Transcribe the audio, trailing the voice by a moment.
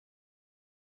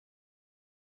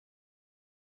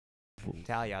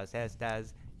Tell your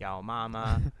sisters, your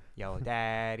mama, your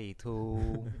daddy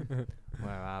too.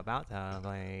 We're about to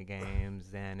play games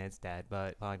and it's that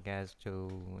but podcast too.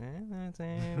 And it's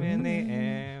in the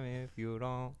air if you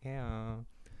don't care.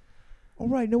 All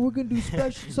right, now we're gonna do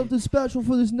something special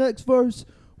for this next verse.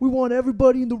 We want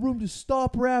everybody in the room to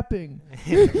stop rapping.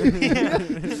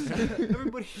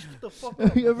 Everybody shut the fuck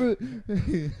up.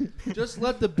 Just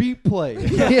let the beat play.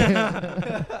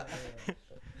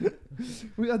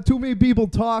 We got too many people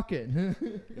talking.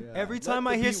 Every time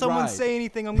I hear someone say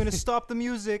anything, I'm gonna stop the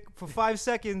music for 5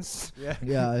 seconds.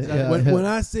 Yeah. When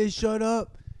I say shut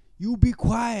up, you be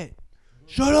quiet.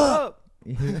 Shut up.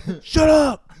 Shut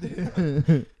up.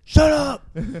 Shut up.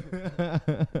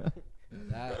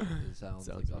 That sounds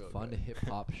like a fun hip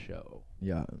hop show.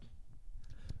 Yeah.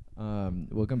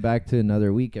 Welcome back to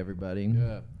another week, everybody.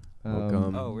 Yeah.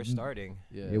 Welcome. Oh, we're starting.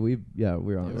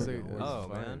 We're on. Oh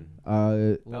man,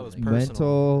 That was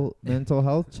personal. mental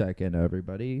health check-in,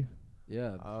 everybody.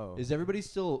 Yeah. Oh. Is everybody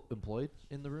still employed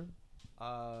in the room?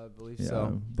 I believe Yeah.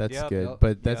 so. That's Yep. good, Yep.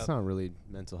 but that's Yep. not really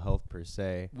mental health per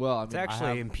se. Well, I it's mean,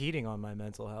 actually impeding on my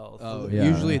mental health. Oh, Yeah.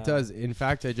 Usually it does. In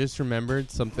fact, I just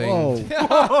remembered something. Holy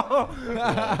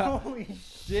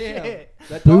shit!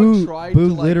 that Boo- dog tried Boo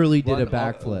to like literally did run a up the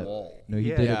backflip. wall. No, he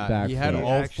Yeah. did a Yeah, backflip. he had He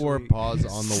all four actually paws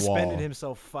on the wall. Suspended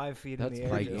himself 5 feet That's in the air.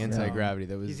 Like just anti-gravity.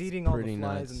 That was He's eating all pretty the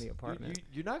flies nuts. in the apartment.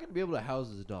 You're not gonna be able to house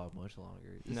this dog much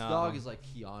longer. This No. dog is like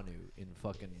Keanu in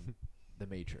fucking The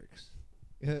Matrix.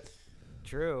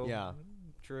 True. Yeah.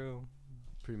 True.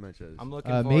 Pretty much is. I'm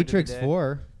looking forward Matrix to the day.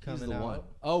 4 He's coming the out. one.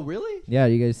 Oh, really? Yeah,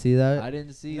 you guys see that? I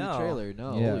didn't see the No. trailer.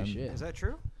 No. Yeah. Holy shit. Is that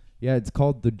true? Yeah, it's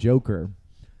called The Joker.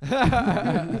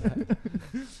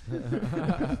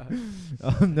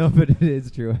 No, but it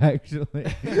is true, actually.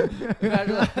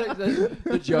 Imagine like,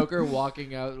 the Joker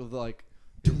walking out with like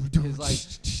his like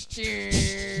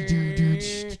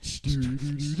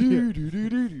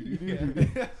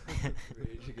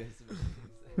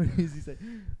He's like,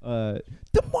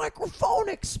 the microphone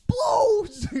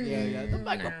explodes. yeah, the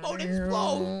microphone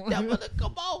explodes. Never to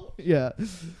come out. Yeah.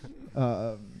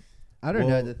 I don't know.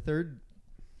 Well- The third,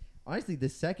 honestly, the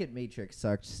second Matrix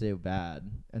sucked so bad,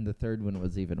 and the third one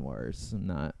was even worse. I'm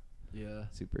not Yeah.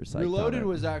 super psyched. Reloaded on it.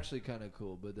 was actually kind of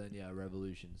cool, but then yeah,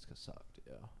 Revolutions sucked.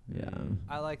 Yeah. Yeah.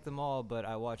 I like them all, but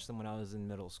I watched them when I was in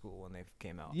middle school when they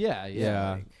came out. Yeah.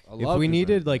 Yeah. I If loved we it,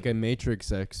 needed man. like a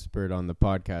Matrix expert on the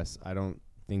podcast, I don't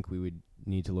think we would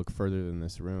need to look further than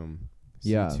this room.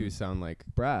 Yeah. You two sound like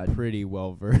Brad. pretty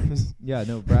well versed. Yeah,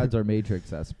 no, Brad's our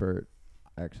Matrix expert,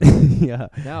 actually. Yeah.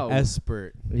 now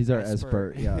Expert. He's our Expert.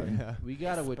 expert. Yeah. Yeah. we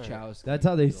got a Expert. Wachowski. That's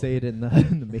how they say it in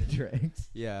the Matrix.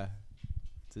 Yeah.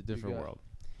 It's a different got- world.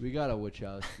 We got a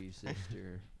Wachowski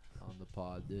sister on the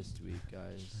pod this week,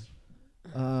 guys.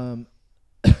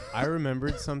 I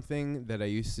remembered something that I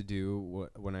used to do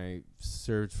when I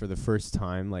served for the first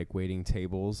time, like waiting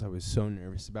tables. I was so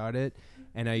nervous about it,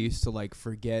 and I used to like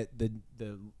forget the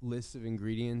list of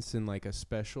ingredients in like a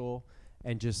special,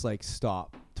 and just like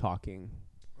stop talking.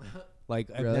 Like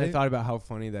then I Really? thought about how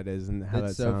funny that is and how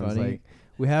That's that so sounds. funny. Like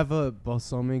we have a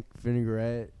balsamic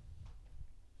vinaigrette.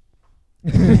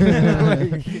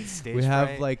 Stage We have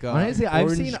fright. like Honestly, I've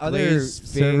orange seen other glazed fig.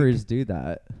 servers do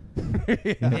that.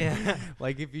 Yeah.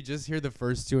 Like if you just hear the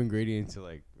first two ingredients, you're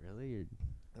like, really?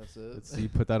 That's it. So you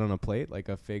put that on a plate, like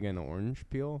a fig and orange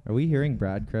peel? Are we hearing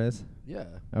Brad, Chris? Yeah.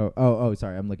 Oh,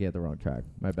 sorry. I'm looking at the wrong track.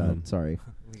 My bad. Sorry.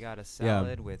 We got a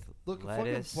salad with Look,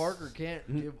 lettuce. fucking Parker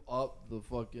can't give up the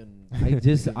fucking. I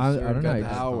just, I don't know. I An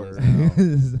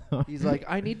just- hour. He's like,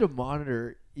 I need to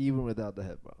monitor even without the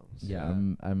headphones. Yeah,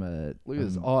 I'm a. Look at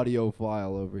this I'm- audio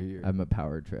file over here. I'm a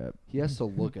power trip. He has to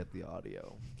look at the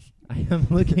audio. I am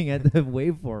looking at the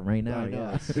waveform right now. I know,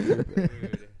 Yeah. it's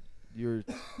stupid. You're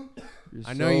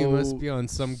I know you must so be on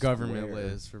some government square.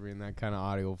 list for being that kind of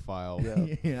audio file.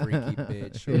 Yeah. Yeah. Freaky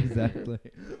bitch over here. Exactly.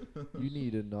 You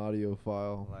need an audio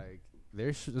file. Like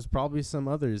there's probably some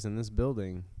others in this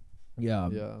building. Yeah.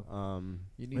 Yeah.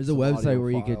 You need There's a some website audio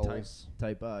where you could files.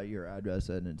 type your address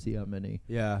in and see how many.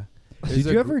 Yeah. Did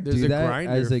you ever do that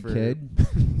as a kid?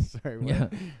 Sorry. What? Yeah.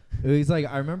 It was like,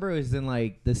 I remember it was in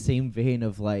like the same vein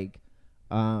of like,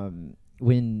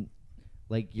 when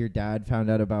like your dad found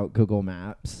out about Google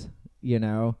Maps, you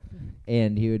know,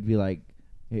 and he would be like,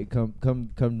 hey, come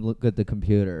look at the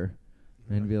computer,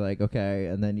 and be like, okay,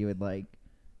 and then you would like,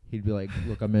 he'd be like,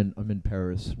 look, I'm in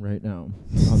Paris right now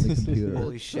on the computer.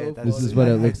 Holy So shit! funny. This is what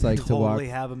it looks like I to walk. totally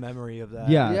have a memory of that.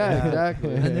 Yeah. Yeah,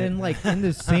 exactly. And then like in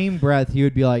the same breath, he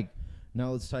would be like,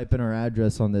 now let's type in our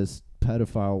address on this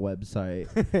pedophile website.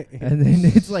 And then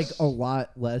it's like a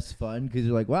lot less fun because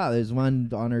you're like, wow, there's one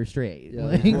on our street. Yeah,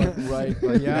 Like,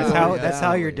 right. Yeah. That's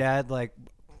how your dad like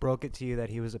broke it to you that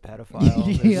he was a pedophile.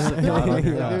 Yeah. There's a dot on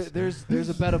your Yeah. house. There's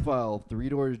a pedophile 3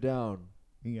 doors down.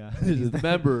 Yeah. He's the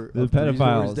member The of 3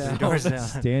 pedophiles. doors 3 down. doors down.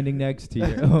 standing next to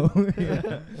you.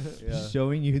 Yeah. Yeah.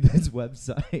 Showing you this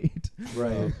website.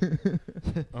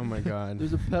 Right. Oh my god.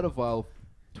 There's a pedophile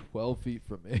 12 feet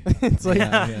from me. It's like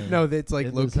Yeah. no, it's like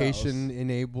In this location house.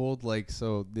 enabled. Like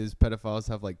so, these pedophiles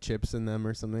have like chips in them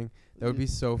or something. That would be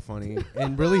so funny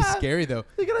and really scary though.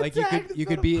 Like you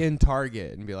could be in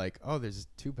Target and be like, oh, there's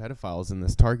 2 pedophiles in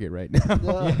this Target right now.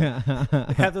 Yeah.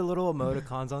 They have the little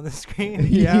emoticons on the screen.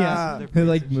 Yeah. They're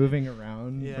like moving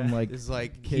around Yeah. from like It's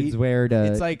like kids heat, wear to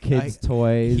it's like kids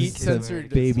toys, heat to censored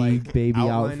baby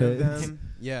outline of outfits. them.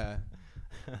 Yeah.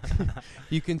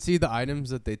 You can see the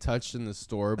items that they touched in the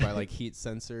store by like heat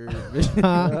sensor vision.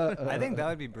 I think that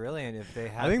would be brilliant if they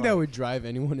had. I think like, that would drive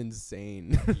anyone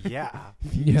insane. Yeah.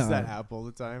 If you Yeah. use that app all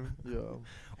the time. Yeah.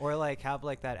 Or like have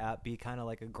like that app be kind of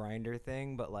like a grinder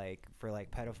thing, but like for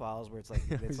like pedophiles, where it's like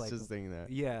I it's was like just thinking that.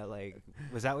 yeah, like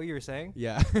was that what you were saying?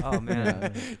 Yeah. Oh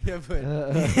man. Yeah, but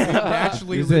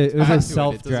naturally It was a looped back to it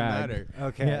self-drag. doesn't matter.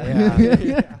 Okay. Yeah.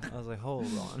 Yeah. I was like, hold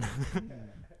on.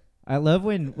 I love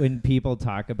when people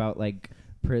talk about like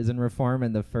prison reform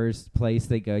and the first place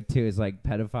they go to is like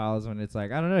pedophiles, when it's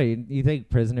like, I don't know, you think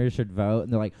prisoners should vote,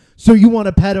 and they're like, so you want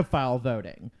a pedophile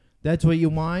voting? That's what you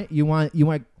want? You want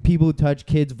people who touch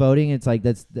kids voting? It's like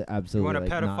that's You absolutely want a like,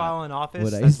 not pedophile in office?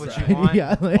 what I That's what said. you want.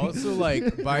 Yeah, like, Also,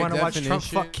 like by You want to watch definition,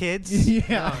 Trump fuck kids?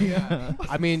 yeah, yeah.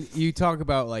 I mean, you talk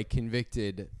about like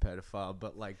convicted pedophile,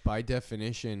 but like by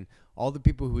definition, all the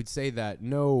people who would say that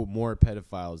know more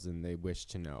pedophiles than they wish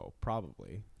to know,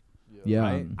 probably. Yeah.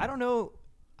 Right? I don't know.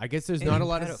 I guess there's Any not a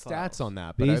lot of pedophiles. stats on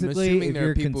that, but I'm Basically, assuming if there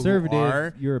you're are people conservative, who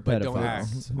are, you're a but don't pedophile.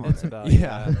 act on That's it. about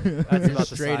Yeah. That's about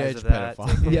the Straight size edge of that.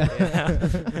 pedophile.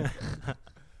 Yeah.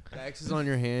 The X's on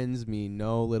your hands mean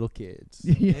no little kids.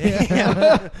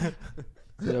 Yeah.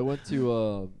 So I went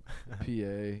to PA,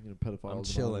 pedophiles. I'm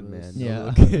chilling, man. Anonymous. No Yeah.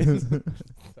 little kids.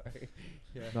 Sorry.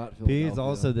 Not P is Philadelphia.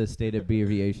 also the state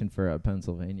abbreviation for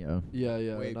Pennsylvania. Yeah,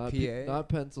 yeah. Wait, not PA? not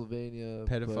Pennsylvania.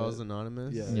 Pedophiles but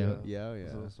Anonymous. Yeah, Yeah. yeah. Yeah, That's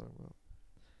yeah. what I was talking about.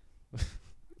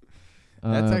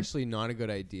 That's Um, actually not a good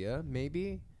idea,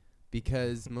 maybe,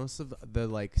 because most of the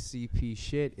like CP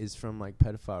shit is from like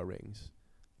pedophile rings.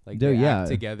 Like Dude, they yeah. act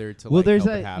together to well, like there's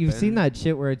help it that you've seen happen. that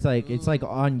shit where it's like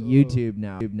on YouTube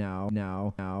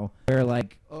now where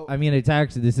like Oh. I mean, it's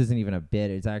actually, this isn't even a bit,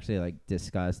 it's actually like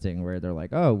disgusting, where they're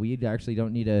like, oh, we actually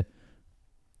don't need to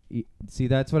see,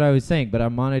 that's what I was saying, but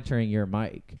I'm monitoring your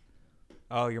mic.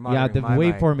 Oh, you're Yeah, monitoring the my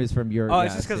mic. waveform is from your Oh,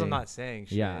 it's yeah, just because I'm see. not saying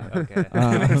shit. Yeah. Okay.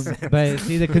 But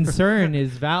see, the concern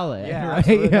is valid. Yeah, right?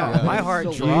 absolutely. Yeah. My heart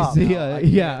So You dropped. see, now. I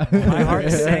yeah. can't- My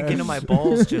heart sank into my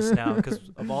balls just now because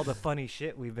of all the funny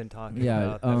shit we've been talking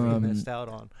Yeah, about that we missed out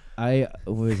on.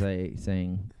 What was I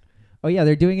saying? Oh yeah,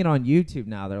 they're doing it on YouTube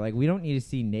now. They're like, we don't need to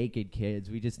see naked kids.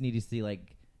 We just need to see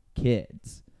like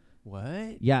kids.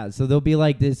 What? Yeah, so there'll be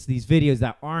like these videos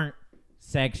that aren't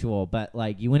sexual, but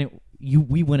like we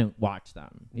wouldn't watch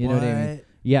them. You know what I mean?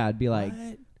 Yeah, it'd be like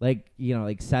What? like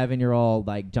 7-year-old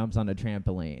like jumps on a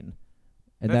trampoline.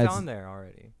 And That's on there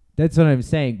already. that's what I'm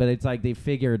saying, but it's like they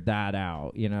figured that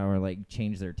out, or like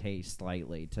changed their taste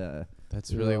slightly to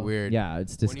That's really Yeah. weird. yeah,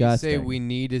 it's When disgusting. you say we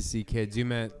need to see kids, you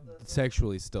meant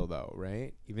sexually still though,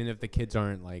 right? Even if the kids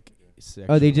aren't like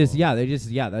sexual. oh, they just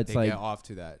that's they like get off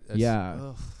to that. That's, Yeah.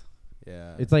 ugh.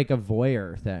 Yeah. it's like a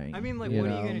voyeur thing. I mean, like, you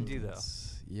what are you know? gonna do though?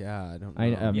 Yeah, I don't know.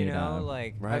 I mean, You know,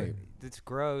 like, right. it's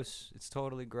gross. It's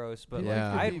totally gross. But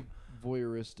Yeah. like, Be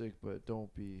voyeuristic, but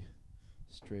don't be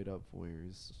straight up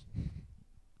voyeurs.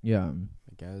 Yeah.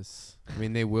 I guess. I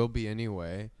mean, they will be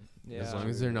anyway, yeah. as long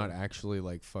as they're not actually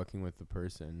like fucking with the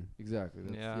person. Exactly.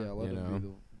 That's, Yeah. yeah. Let You them know? be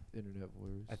the internet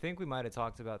voyeurs. I think we might have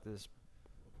talked about this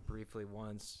briefly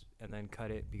once and then cut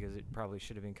it because it probably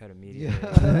should have been cut immediately.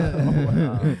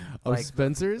 Oh, like,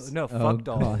 Spencer's? no, Oh, fuck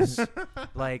dolls.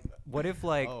 Like, what if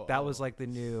like Oh, that oh. was like the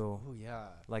new, Oh yeah.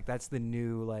 like that's the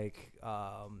new like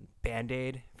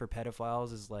Band-Aid for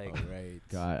pedophiles is like. Oh right.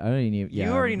 God, I don't even. Yeah.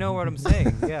 You already know what I'm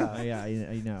saying. Yeah. Yeah,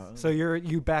 I know. So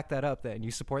you back that up then.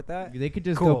 You support that? They could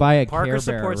just Cool. go buy a Parker Care Bear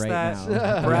supports right that.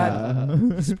 now. Brad,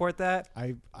 Yeah. You support that? I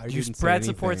You, didn't say Brad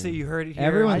supports it. anything. You heard it here.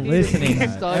 Everyone I need to listening. see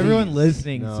studies. Everyone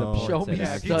listening No. supports Show me it.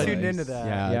 Yeah, if you studies. tuned into that,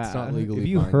 Yeah, it's not legally If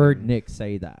you binding. heard Nick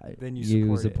say that, Then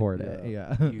you support it. it.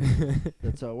 Yeah.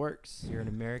 That's how it works. You're an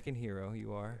American hero.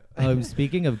 You are.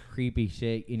 Speaking of creepy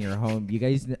shit in your home, you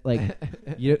guys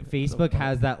Facebook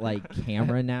has that like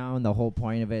camera now, and the whole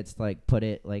point of it's to, like put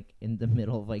it like in the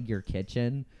middle of like your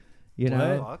kitchen. You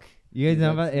know, Fuck. you guys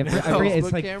know about it? No. It's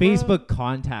Facebook like camera? Facebook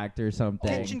Contact or something.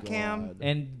 Kitchen cam.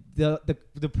 And the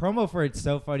promo for it's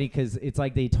so funny because it's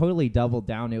like they totally doubled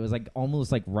down. It was like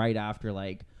almost like right after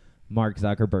like Mark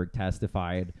Zuckerberg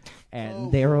testified,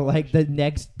 and they were like, the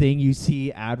next thing you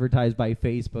see advertised by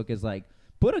Facebook is like,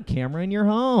 put a camera in your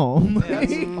home. Yeah,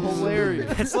 that's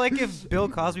hilarious. It's like if Bill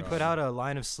Cosby put out a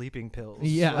line of sleeping pills.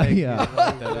 Yeah, Like, yeah.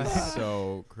 That is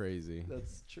so crazy.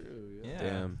 That's true. Yeah.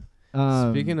 Yeah.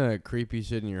 Damn. Speaking of creepy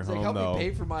shit in your It's home, like, help though. me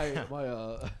pay for my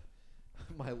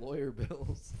my lawyer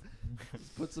bills.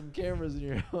 Just put some cameras in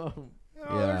your home.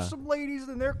 Oh, Yeah. there's some ladies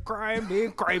and they're crying,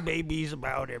 being crybabies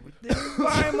about everything.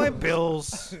 Buying my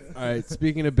bills. All right.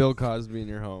 Speaking of Bill Cosby in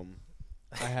your home,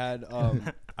 I had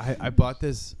I bought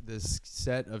this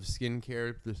set of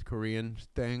skincare, this Korean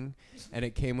thing, and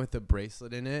it came with a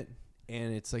bracelet in it,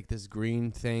 and it's like this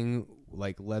green thing,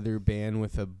 like leather band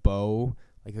with a bow,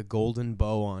 like a golden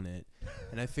bow on it.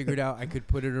 And I figured out I could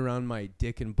put it around my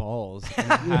dick and balls,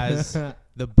 and it has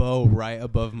the bow right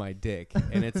above my dick,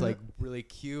 and it's like really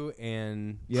cute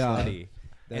and Yeah. slutty.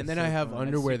 And then I have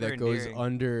underwear super that goes endearing.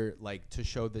 under, like, to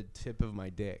show the tip of my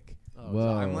dick. Oh,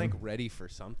 Whoa. So I'm like ready for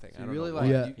something. So I you don't really know like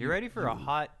Yeah. you, You're ready for a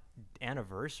hot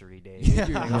anniversary day.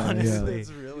 Yeah. honestly.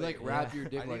 It's really You like wrap your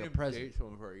dick I like need a to present. date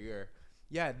someone for a year.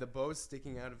 Yeah, the bow's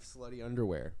sticking out of slutty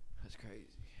underwear. That's crazy.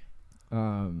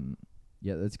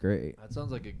 Yeah, that's great. That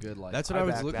sounds like a good like. That's what I I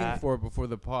was back looking that. for before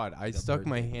the pod. I The stuck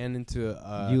my birthday. hand into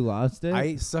You lost it?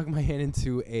 I stuck my hand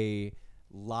into a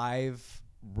live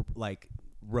like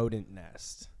rodent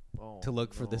nest Oh, to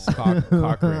look for no. this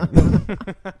cock ring.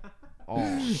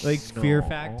 Oh, like Fear no.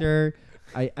 Factor.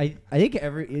 I think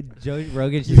Joe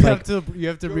Rogan's You just have like, to you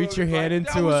have to reach your hand That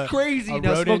into was a crazy. a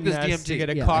Now smoke rodent this nest to DMT. get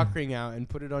a Yeah. cock ring out and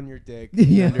put it on your dick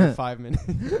Yeah. in under 5 minutes.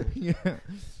 yeah.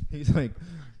 He's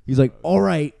like, all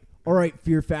right,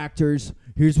 Fear Factors.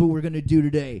 Here's what we're gonna do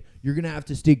today. You're gonna have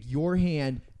to stick your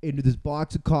hand into this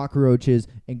box of cockroaches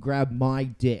and grab my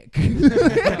dick.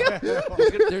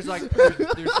 There's like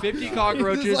there's 50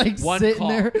 cockroaches, Just like one sitting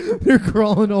cock. there, they're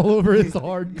crawling all over his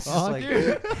hard It's just cock. like,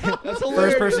 That's first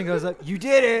hilarious. person goes up, you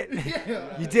did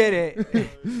it. You did it.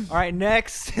 All right,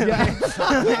 next.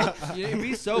 Yeah. It'd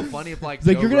be so funny if like It's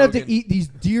like, Joe you're gonna have to Rogan- eat these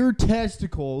deer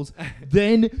testicles,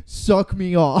 then suck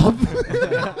me off.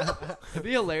 It'd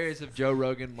be hilarious if Joe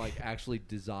Rogan like actually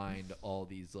designed all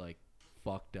these like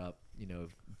fucked up,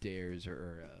 dares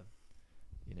or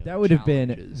That would have been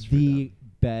challenges for the them.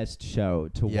 best show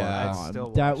to Yeah. work I'd on.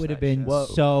 still That watch would have that been show.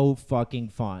 so fucking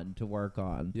fun to work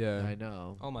on. Yeah. I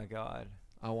know. Oh my god.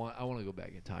 I want to go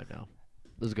back in time now.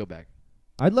 Let's go back.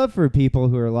 I'd love for people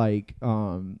who are like,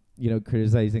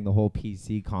 criticizing the whole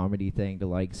PC comedy thing to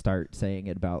like start saying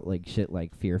it about like shit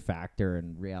like Fear Factor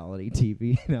and reality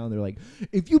TV. They're like,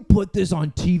 if you put this on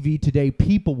TV today,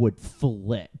 people would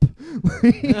flip.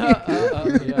 Yeah.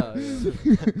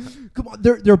 Come on,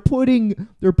 they're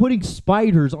putting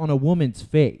spiders on a woman's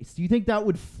face. Do you think that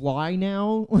would fly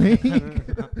now?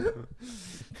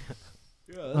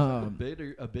 That's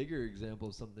a bigger example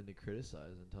of something to criticize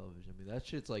on television. I mean, that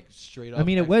shit's like straight up. I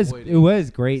mean, it exploiting was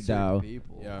great certain though.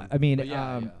 People. Yeah. I mean, But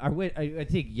yeah. I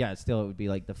think still it would be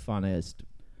like the funnest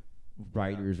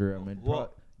writers room. And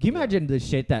Well, can you imagine the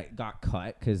shit that got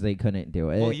cut because they couldn't do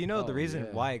it? Well, you know the Oh, reason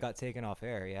yeah. why it got taken off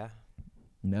air, yeah?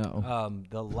 no.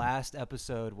 The last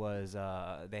episode was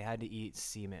they had to eat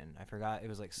semen. I forgot, it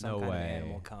was like some No kind of way.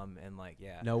 animal come and like,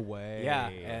 yeah. No way. Yeah,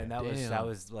 and that Damn.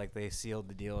 was like they sealed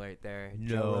the deal right there. No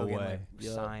Joe Rogan way. like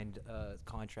Yup. signed a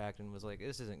contract and was like,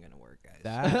 "This isn't gonna work, guys."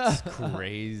 That's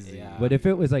crazy. Yeah. But if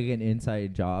it was like an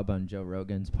inside job on Joe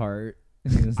Rogan's part,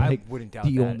 it's I like wouldn't doubt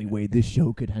the that. only way this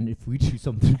show could end if we do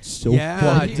something so Yeah,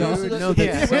 fucked He up. goes to dude. the- No,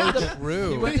 Yeah. that's so He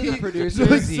true. went to the So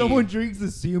producers. like someone drinks the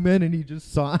semen and he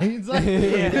just signs. Like,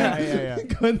 Yeah.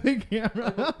 Cut the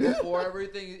camera. Before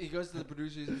everything, he goes to the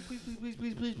producers.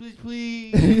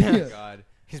 Please. Yeah. God.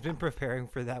 He's been preparing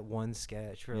for that one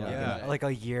sketch for Yeah. like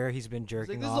a year. He's been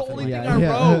jerking "This is off the in only like thing a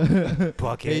I wrote.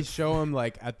 bucket. They show him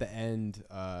like at the end,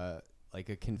 like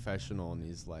a confessional, and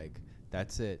he's like,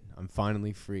 "That's it. I'm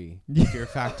finally free. Fear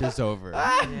Factor's over."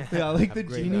 Yeah, like Have the a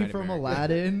great genie night, from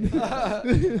America.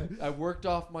 Aladdin. I worked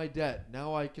off my debt.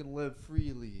 Now I can live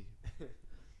freely.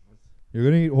 You're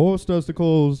gonna eat horse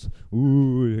testicles.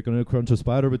 Ooh, you're gonna crunch a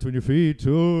spider between your feet.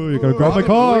 Ooh, you're gonna grab my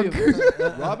cock.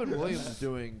 Robin Williams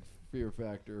doing Fear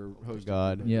Factor hosting.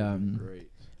 God. Yeah. Great.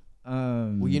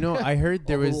 Well, you know, I heard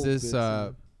there All the was little this bits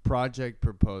in. project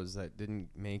proposed that didn't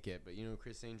make it, but you know,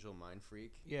 Criss Angel, Mind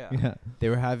Freak. Yeah. Yeah. They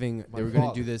were having, My they were gonna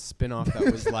father. do this spin-off that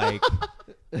was like,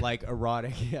 like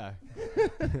erotic. Yeah.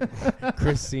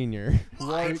 Chris Senior.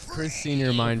 Chris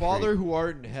Senior, Mind Father Freak. who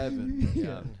art in heaven.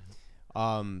 Yeah.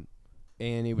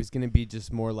 And it was gonna be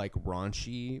just more like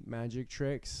raunchy magic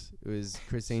tricks. It was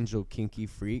Criss Angel, Kinky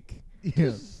Freak.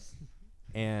 Yeah.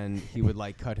 And he would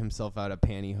like cut himself out of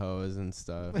pantyhose and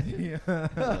stuff. Yeah.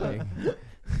 Like,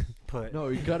 put No,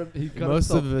 he got him. He got Most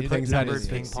of himself the in things the had numbered his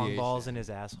ping face. pong asphyxiation. balls in his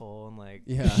asshole and like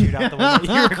Yeah. shoot out the one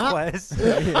that you request.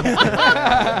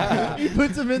 He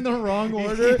puts them in the wrong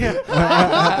order.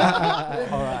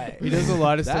 All right. He does a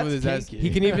lot of stuff That's with his ass. kinky. He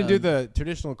can even Yeah. do the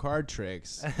traditional card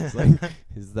tricks. It's like,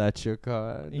 is that your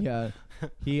card? Yeah.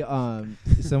 He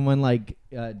someone like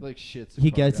Like shit's.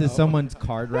 he guesses someone's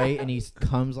card right and he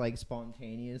comes like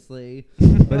spontaneously,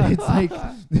 but it's like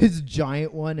this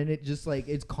giant one and it just like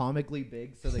it's comically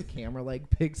big so the camera like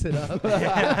picks it up.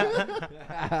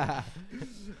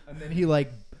 And then he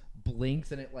like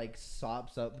blinks and it like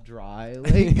sops up dry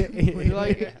like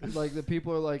the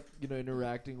people are like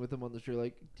interacting with him on the street.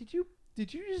 Like, did you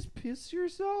just piss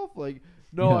yourself? Like,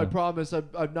 no, Yeah. I promise.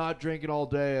 I'm not drinking all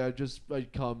day. I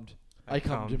cummed. I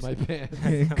cummed in my pants.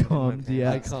 Comes,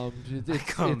 yeah. I cummed.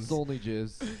 It's only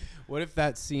jizz. What if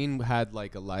that scene had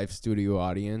like a live studio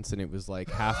audience and it was like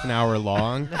half an hour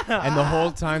long, and the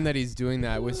whole time that he's doing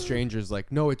that with strangers, like,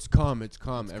 no, it's cum.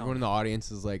 Everyone in the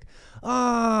audience is like,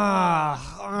 oh.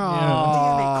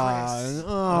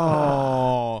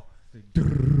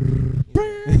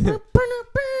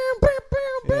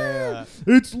 Yeah.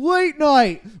 It's late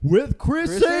night with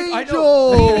Criss I Angel.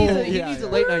 know. He Yeah, needs a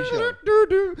yeah. late night show.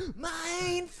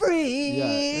 Mind free.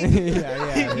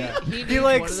 Yeah, yeah. He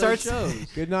like, one of those starts- shows.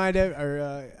 Good night,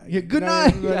 good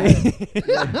night. everybody.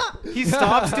 He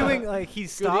stops doing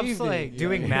evening.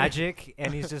 doing Yeah. magic,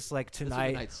 and he's just like, That's when the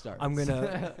tonight night starts. I'm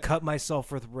gonna cut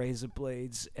myself with razor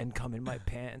blades and come in my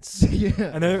pants. Yeah.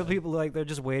 And there are people like they're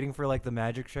just waiting for like the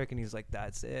magic trick, and he's like,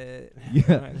 "That's it. Yeah.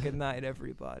 All right, good night,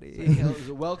 everybody."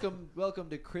 Welcome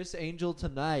to Criss Angel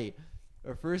tonight.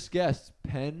 Our first guest,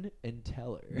 Penn and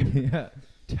Teller. Yeah.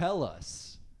 Tell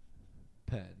us,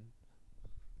 Penn,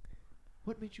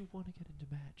 what made you want to get into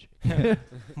magic?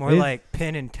 More It's- like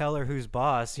Penn and Teller, who's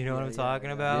boss. You know what I'm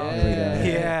talking about? Yeah.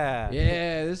 Yeah.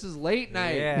 Yeah, this is late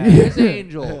night. Yeah. Criss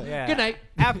Angel. Yeah. Good night.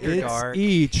 After It's dark.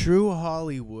 True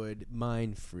Hollywood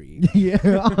Mind Freak, Yeah.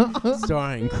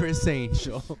 starring Criss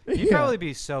Angel. You'd probably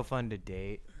be so fun to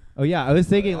date. Oh yeah, I was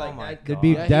thinking Oh like my that could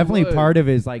be God. Yeah, he definitely would. part of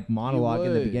his like monologue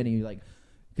in the would. beginning. He, like,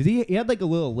 because he had like a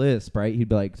little lisp, right? He'd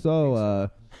be like, so I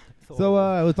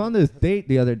was on this date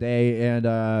the other day, and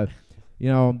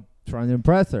trying to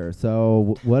impress her.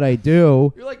 So what I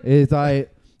do You're like, is I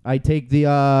take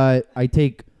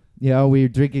we're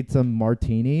drinking some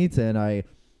martinis, and I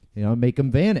make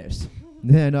them vanish.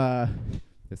 Then I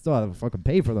still have to fucking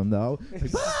pay for them though.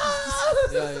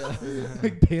 yeah.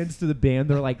 Like pans to the band,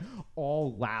 they're like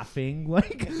all laughing.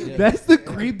 Like Yeah. that's the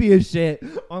creepiest shit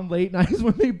on late nights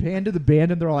when they pan to the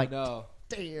band and they're like, No.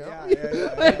 damn. David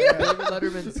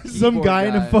Letterman's Some keyboard guy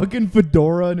in a fucking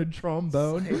fedora and a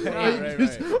trombone, Right,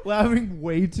 just laughing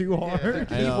way too The hard.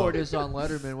 I know. keyboardist on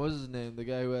Letterman, what's his name? The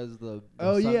guy who has the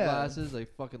Oh, yeah. sunglasses. I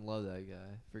fucking love that guy.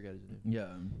 Forgot his name. Yeah,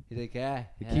 He's like, ah,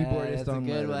 the keyboardist that's a on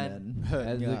good Letterman. one.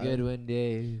 That's Yeah. a good one,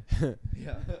 Dave.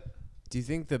 Yeah. Do you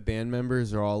think the band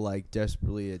members are all like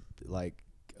desperately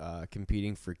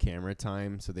competing for camera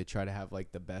time, so they try to have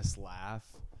like the best laugh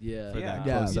Yeah. for Yeah. that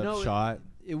Yeah. close-up shot?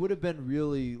 It would have been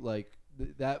really like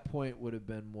that point would have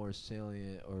been more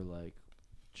salient or like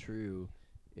true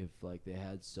if like they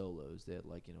had solos. They had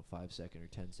 5-second or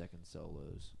 10-second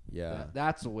solos. Yeah.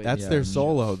 That's the way. That's Yeah. their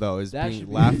solo though, is That being should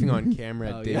be- laughing on camera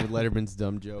at Oh, David yeah. Letterman's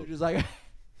dumb They're joke. just like,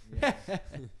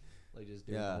 like just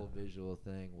doing Yeah. the whole visual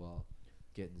thing while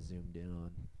getting zoomed in on.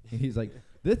 He's like,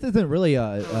 this isn't really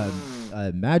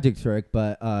a magic trick,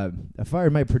 but I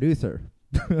fired my producer.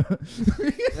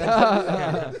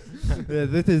 Yeah.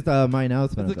 This is my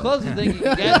announcement. It's the of that. closest thing you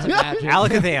can get to magic.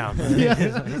 Alakazam.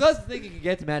 The closest thing you can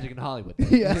get to magic in Hollywood.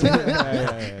 Yeah.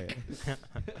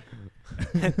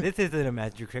 This isn't a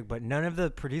magic trick, but none of the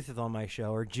producers on my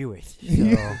show are Jewish.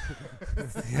 So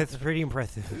that's pretty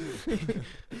impressive.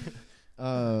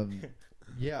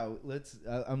 Yeah, let's.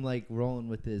 I'm like rolling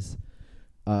with this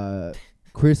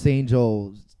Criss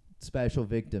Angel Special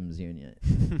Victims Unit.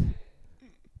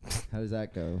 How does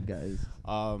that go, guys?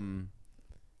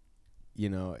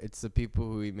 It's the people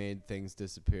who he made things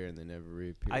disappear and they never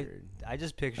reappeared. I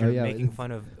just picture yeah, making it's-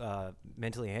 fun of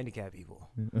mentally handicapped people.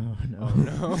 Oh no!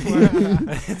 no.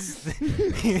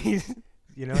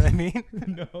 You know what I mean?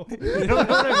 No. You don't know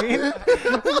what I mean?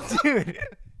 Dude,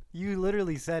 you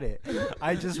literally said it.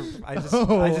 I just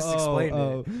explained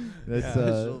it. That's Yeah.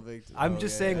 Special victim. I'm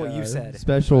just saying what you said.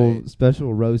 special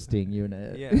roasting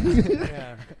unit. Yeah.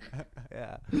 Yeah.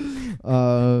 Yeah.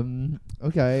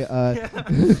 Okay.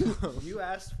 You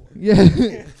asked for it. Yeah.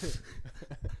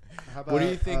 What do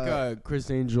you think, Criss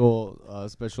Angel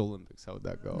Special Olympics? How would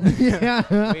that go?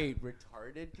 Yeah. Wait,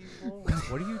 retarded people?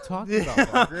 What are you talking about,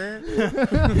 Parker?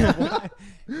 What?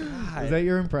 Is that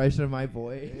your impression of my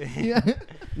boy? Yeah.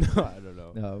 No, I don't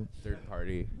know. No. Third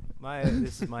party.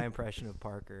 This is my impression of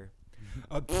Parker.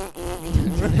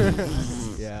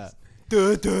 Yeah.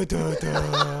 Duh, duh, duh,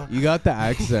 duh. You got the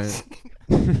accent.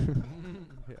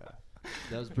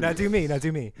 That was pretty Now do me. Now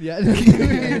do me. Yeah.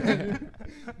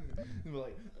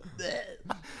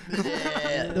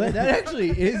 That actually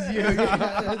is you.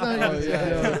 That's not Oh, even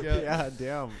yeah. yeah. Yeah,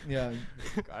 damn. Yeah.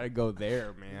 Gotta go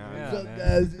there, man. Yeah. What's up, man.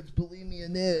 guys? It's bulimia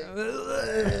Nick.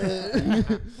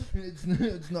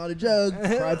 it's not a joke.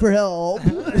 Cry for help.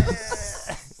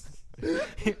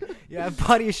 Yeah, I have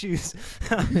body issues.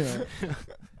 Yeah.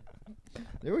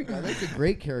 There we go. That's a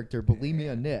great character,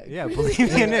 bulimia Nick. Yeah,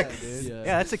 bulimia Nick. dude. Yeah,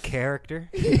 that's a character.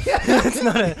 That's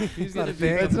not a. It's not a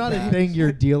thing. That's not a thing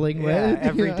you're dealing with. Yeah,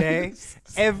 every Yeah. day.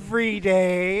 Every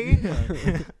day.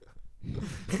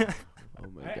 Oh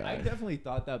my god. I definitely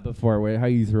thought that before, how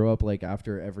you throw up like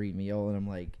after every meal, and I'm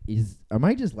like, am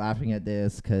I just laughing at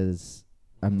this because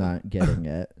I'm not getting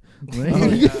it? That's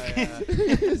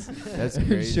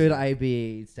crazy. Should I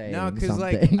be saying No, because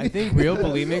something? like I think real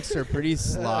bulimics are pretty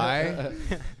sly.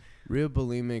 Real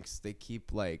bulimics, they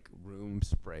keep like room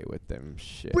spray with them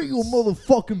shit. Bring your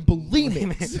motherfucking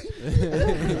bulimics.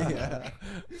 Yeah.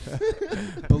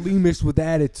 Bulimics with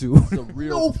attitude. The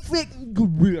real No fake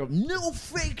gorilla, no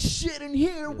fake shit in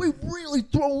here. We really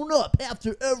throwing up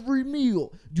after every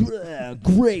meal.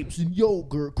 Grapes and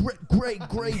yogurt, great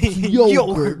grapes and yogurt,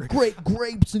 Yogurt. great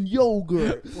grapes and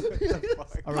yogurt.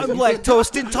 I'm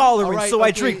lactose intolerant, All right, so I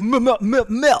okay. drink milk.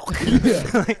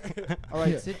 All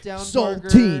right, sit down,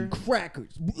 Saltine Parker.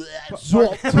 crackers,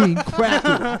 saltine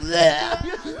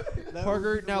crackers.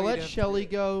 Parker, now let Shelly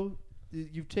go.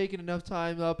 You've taken enough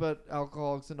time up at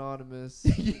Alcoholics Anonymous.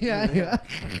 yeah.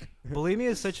 Bulimia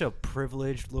is such a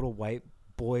privileged little white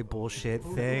boy bullshit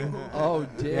thing. Oh,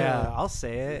 damn. Yeah, I'll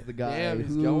say it. The guy Damn,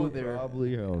 he's who going there.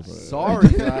 probably has it. Sorry,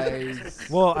 guys.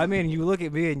 Well, I mean, you look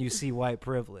at me and you see white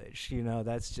privilege. You know,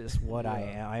 that's just what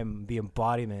I am. I'm the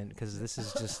embodiment because this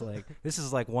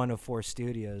is like one of 4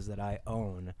 studios that I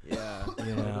own. Yeah.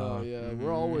 You know. Yeah.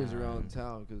 We're always around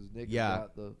town because Nick Yeah.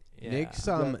 got the Yeah. Nick's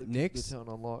the town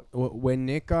on lock. when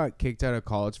Nick got kicked out of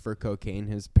college for cocaine,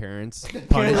 his parents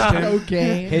punished him.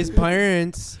 Cocaine. His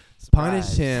parents punished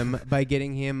Surprise. him by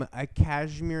getting him a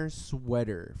cashmere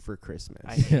sweater for Christmas.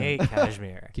 I hate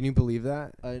cashmere. Can you believe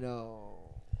that? I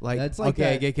know. Like, That's like okay,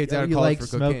 I that, get kicked out of you college like for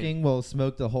smoking. cocaine. We'll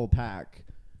smoke the whole pack.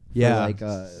 Yeah.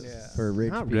 For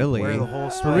rich Not people. really. Wear the whole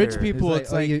For rich sweater. people, It's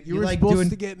it's like, like, oh, you you were like supposed doing-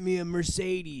 to get me a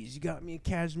Mercedes. You got me a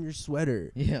cashmere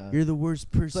sweater. Yeah. You're the worst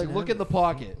It's person. like, look in the ever.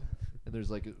 pocket. And there's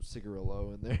like a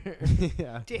cigarillo in there.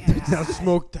 Yeah. Yeah. Now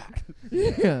smoke that.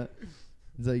 Yeah.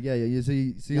 It's like yeah. So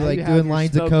you Now like you have doing your lines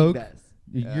of smoking coke. vest.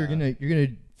 You're Yeah. gonna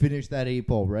finish that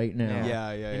 8-ball right now.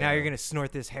 Yeah. Yeah. And now you're gonna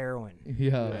snort this heroin.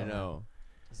 Yeah. I know.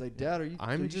 It's like, Dad, are you?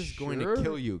 I'm are just you going sure? to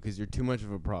kill you because you're too much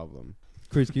of a problem.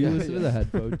 Chris, can you Yeah, listen to yeah. the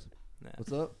headphones? Nah.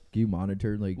 What's up? Can you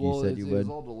monitor like Well, you said it's, you it was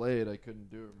would? all delayed. I couldn't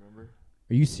do it. Remember?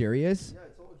 Are you serious? Yeah, I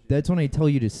told you. That's when I tell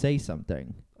you to say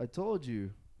something. I told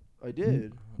you. I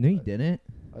did. No, you didn't.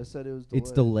 I said it was delayed.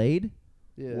 It's delayed,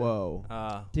 Yeah.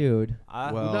 Whoa. dude.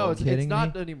 Well, no, it's kidding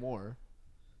not me? anymore.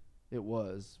 It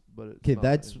was, but it's Okay, not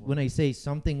that's anymore. when I say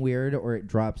something weird or it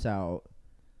drops out.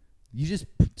 You just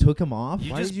took them off.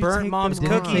 You Why just did you burnt take mom's them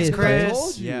cookies, off? I Chris.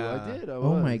 told you. Yeah. I did. I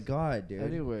Oh was. my god, dude.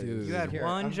 Anyway, Dude. You had Here,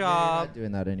 one I'm job. not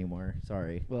doing that anymore.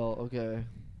 Sorry. well, okay.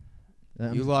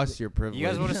 You lost your privilege. You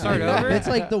guys wanna Yeah, start yeah. over? It's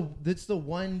like that's the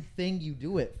one thing you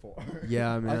do it for.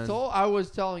 Yeah, man. I was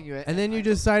telling you. and then you I-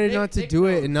 decided Nick- not to Nick do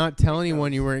it knows. and not tell Nick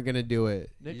anyone knows. you weren't going to do it.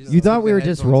 Nick just knows. You thought took we the were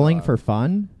just headphones rolling off. for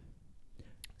fun?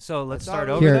 So let's I start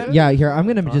thought over. Here, then? yeah, here. I'm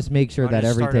gonna Huh? just make sure Wanna that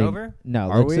just start everything. over? No,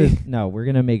 Are let's we? just- no, we're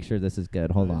gonna make sure this is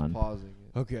good. Hold I'm just on. pausing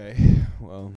it. Okay.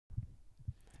 Well,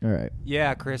 All right.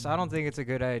 Yeah, Chris, I don't think it's a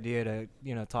good idea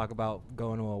to talk about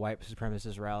going to a white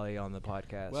supremacist rally on the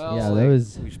podcast. Well, Yeah, like, that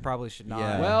was. we probably should not.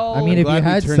 Yeah. Well, I mean, I'm if glad you we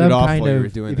had turned some it off kind while you were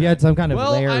of, doing if you that. had some kind of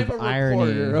Well, layer I'm of a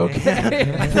irony, reporter,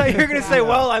 okay? I thought you were gonna say,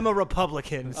 "Well, I'm a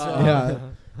Republican." So. yeah,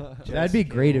 that'd be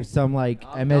great if some like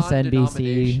I'm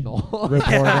MSNBC non-denominational.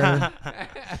 reporter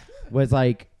was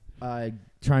like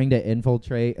trying to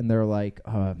infiltrate, and they're like,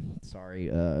 "Sorry,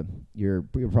 you're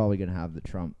probably gonna have the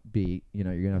Trump beat. You're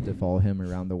gonna have to follow him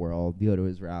around the world, go to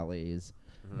his rallies."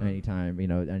 Anytime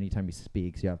he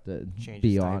speaks, you have to Change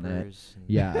be his on it. diapers and-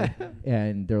 Yeah,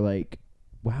 and they're like,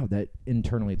 "Wow, that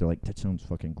internally they're like, that sounds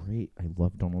fucking great. I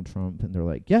love Donald Trump." And they're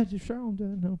like, "Yeah, just sure,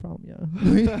 no problem,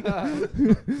 yeah."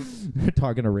 They're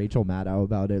talking to Rachel Maddow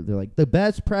about it. They're like, "The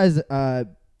best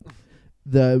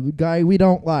the guy we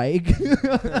don't like.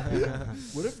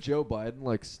 What if Joe Biden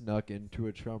like snuck into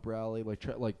a Trump rally,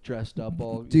 like dressed up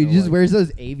all? Dude, he just wears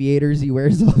those aviators he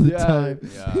wears all the time.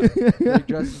 Yeah. Like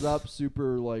dresses up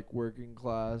super like working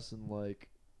class and like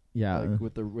like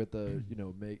with the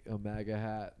make a MAGA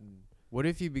hat and. What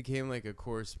if he became like a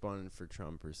correspondent for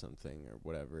Trump or something or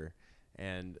whatever,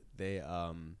 and they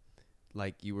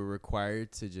like you were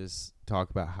required to just talk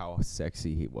about how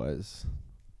sexy he was,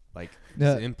 like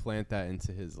just implant that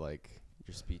into his like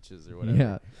your speeches or whatever.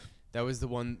 Yeah. That was the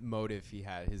one motive he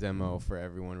had. His MO for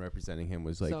everyone representing him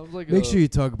was like, Sounds like make sure you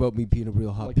talk about me being a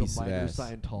real hot like piece a of minor ass.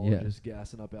 Scientologist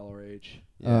gassing up LRH.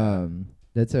 Yeah.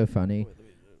 That's so funny.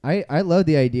 I love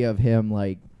the idea of him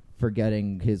like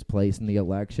forgetting his place in the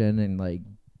election and like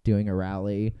doing a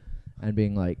rally and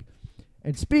being like,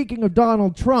 and speaking of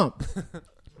Donald Trump,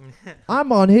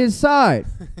 I'm on his side.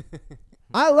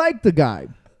 I like the guy.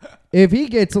 If he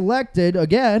gets elected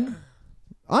again,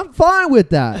 I'm fine with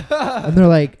that. And they're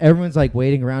like, everyone's like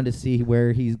waiting around to see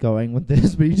where he's going with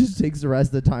this, but he just takes the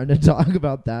rest of the time to talk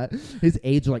about that. His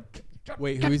age, like,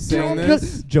 Wait, who's saying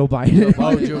this? Joe Biden.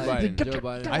 Oh, Joe Biden. Joe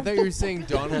Biden. I thought you were saying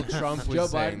Donald Trump was Joe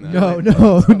saying Biden. that.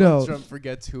 No. Donald Trump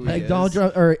forgets who he Like is. Donald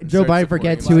Trump or Joe starts Biden supporting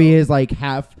forgets him. who he is like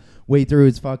halfway through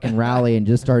his fucking rally and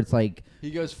just starts like, He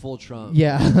goes full Trump.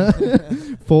 yeah,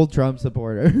 full Trump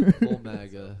supporter. Full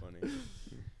MAGA. Funny.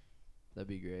 That'd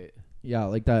be great. Yeah,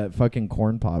 like that fucking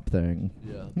corn pop thing.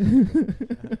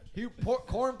 Yeah.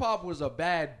 Corn Pop was a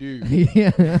bad dude.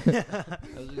 Yeah.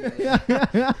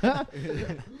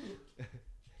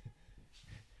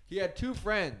 He had two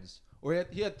friends, or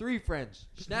he had three friends: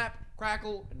 Snap,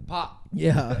 Crackle, and Pop.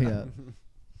 Yeah.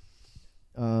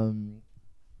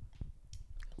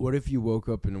 What if you woke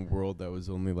up in a world that was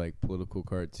only like political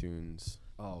cartoons?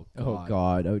 Oh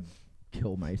God, I would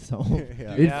kill myself.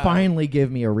 Yeah. It'd Yeah. finally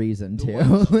give me a reason The to.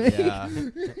 ones- Like- Yeah.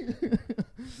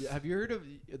 Have you heard of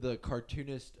the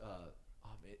cartoonist?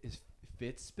 Is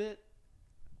Fitspit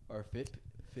or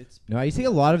Fitspit? No, I see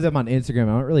a lot of them on Instagram.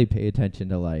 I don't really pay attention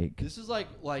to like. This is like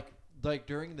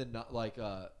during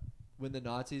the when the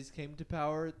Nazis came to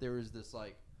power, there was this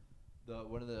like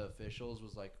one of the officials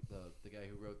was like the guy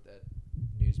who wrote that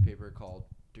newspaper called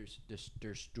Der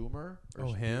Stürmer.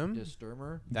 Oh, him? Der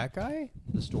Stürmer. That guy?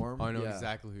 The Storm. Oh, I know yeah.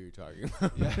 exactly who you're talking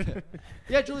about.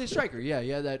 Yeah, Julius Streicher.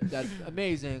 Yeah, that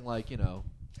amazing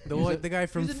The guy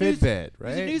from he's a news- Fitbit,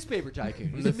 right? He's a newspaper tycoon.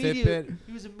 From He's the a media. Fitbit?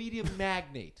 He was a media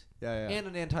magnate Yeah. and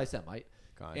an anti-Semite.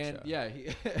 Gotcha. And yeah, he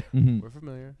Mhm. We're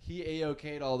familiar. he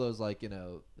AOK'd all those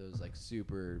those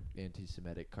super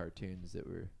anti-Semitic cartoons that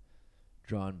were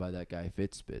drawn by that guy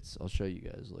Fitspitz. I'll show you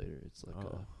guys later. It's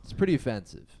it's pretty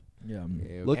offensive. Yeah.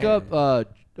 Okay, Look okay.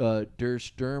 up Der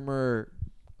Stürmer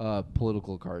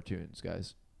political cartoons,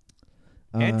 guys.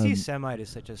 Anti-Semite is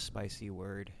such a spicy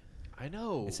word. I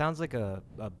know. It sounds like a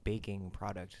baking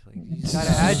product. Like you just gotta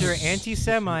add your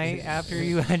anti-Semite after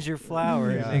you add your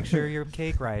flour. Yeah. Make sure your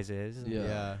cake rises. and,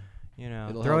 Yeah. You know,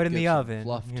 It'll throw help it in give the some oven.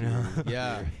 fluff You to know. your-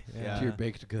 Yeah. Yeah. to your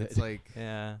baked good. It's like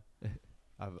Yeah.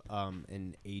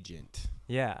 an agent.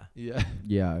 Yeah. yeah.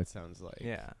 Yeah. It sounds like.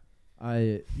 Yeah.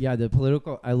 The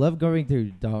political. I love going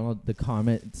through the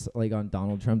comments like on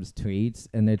Donald Trump's tweets,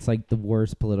 and it's like the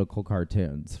worst political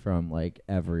cartoons from like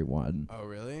everyone. Oh,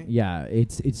 really? Yeah,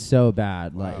 it's so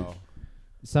bad. Wow. Like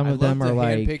some I'd of them love are to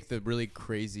like handpick the really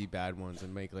crazy bad ones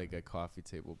and make like a coffee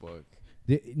table book.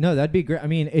 no, that'd be great. I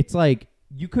mean, it's like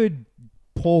you could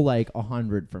pull like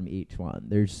 100 from each one.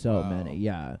 There's so Wow. many.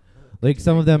 Yeah, like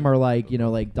some of them are like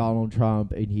like Donald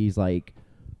Trump, and he's like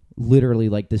literally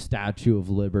like the Statue of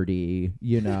Liberty,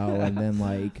 and then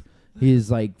like his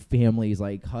like family's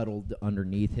like huddled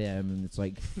underneath him, and it's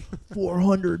like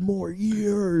 400 more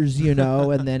years, and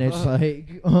then it's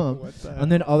like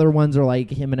and then other ones are like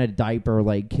him in a diaper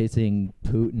like kissing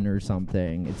Putin or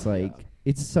something. It's like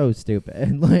it's so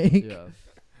stupid. Like Yeah.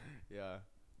 Yeah.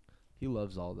 He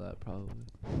loves all that probably.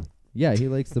 yeah, he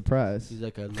likes the press. He's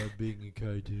like, I love being a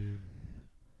cartoon.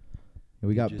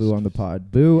 We got just- Boo on the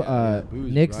pod. Boo, Yeah,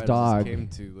 Boo's Nick's right. dog Came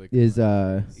to like is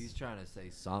He's trying to say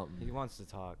something. He wants to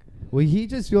talk. well, he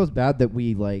just feels bad that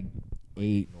we like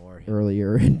ate Ignore him.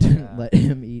 earlier and didn't Yeah. let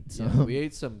him eat some. Yeah, we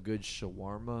ate some good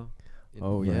shawarma. in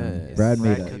Oh, the- yeah. Brad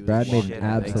made Brad a Brad made an shit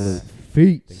absolute out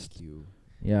feast. Thank you.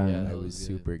 Yeah. Yeah. That that was was good.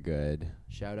 super good.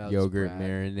 Shout out Yogurt Brad.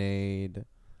 marinade.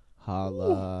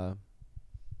 Holla.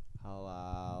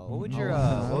 Halal. What would your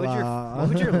Oh, what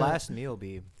would your last meal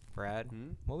be, Brad?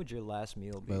 Hmm? What would your last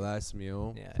meal be? My last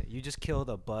meal. Yeah, you just killed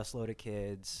a busload of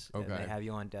kids, and Okay. they have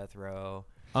you on death row.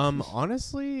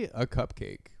 Honestly, a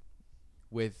cupcake.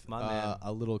 with My man.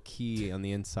 a little key on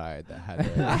the inside that had to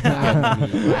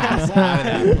get me ass out of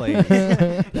that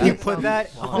place. You put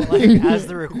that on, like, as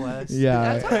the request.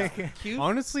 Yeah. That's like, Cute.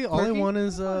 Honestly, all I Perky? want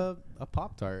is a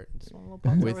Pop-Tart just one little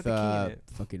Pop-Tart with with a key in it.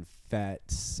 fucking fat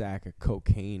sack of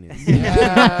cocaine in it.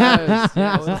 Yes.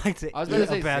 I would like to I was going to eat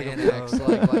say a bag of Xanax,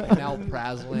 coke. like an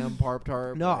alprazolam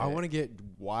Pop-Tart. No, I want to get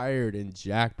wired and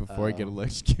jacked before I get Oh.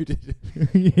 electrocuted.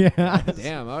 Yeah.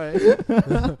 Damn, all right.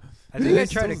 I Do think they I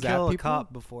tried to still zap kill a people?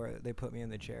 cop before they put me in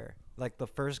the chair. Like the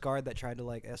first guard that tried to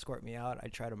like escort me out, I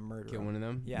tried to murder Get him. one of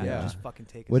them. Yeah, Yeah. just fucking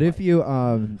take. His What if life. you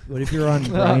what if you're on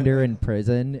Grindr in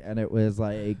prison and it was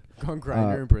like On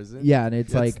Grindr in prison. yeah, and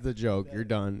it's That's like the joke. You're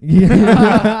done.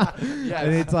 yeah, Yeah,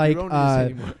 and it's you like don't do this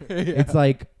anymore. it's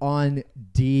like on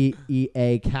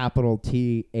DEA capital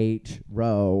TH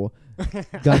row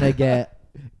gonna get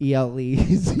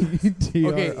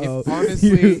ELEZTRO. Okay, if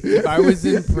honestly, if I was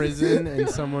in prison and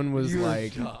someone was You're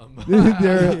like, dumb.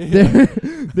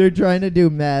 they're trying to do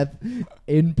meth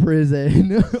in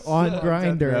prison on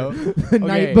Grindr the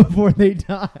night Okay. before they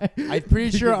die. I'm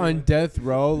pretty sure on death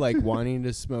row, like wanting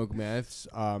to smoke meths,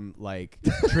 like,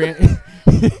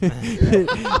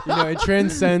 it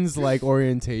transcends like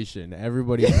orientation.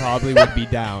 Everybody probably would be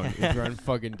down if you're on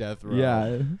fucking death row.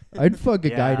 Yeah, I'd fuck a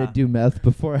guy to Yeah. do meth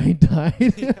before I died.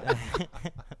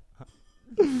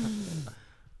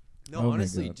 No, Oh my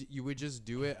honestly, God. you would just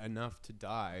do it enough to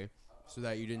die, so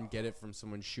that you didn't get it from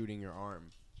someone shooting your arm,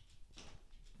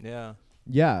 Yeah.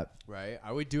 Yeah, right?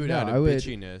 I would do it No, out I of would-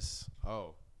 bitchiness.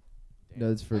 Oh, damn.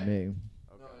 that's for me.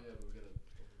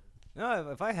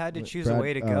 No, if I had to Wait, choose Brad, a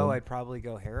way to go, I'd probably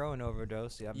go heroin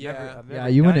overdose. I've Yeah. never, I've Yeah, never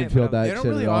you done wouldn't it, feel but I'm- that They don't shit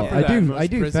really at all. offer I that in do. I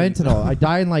most do prisons. fentanyl. I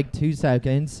die in like 2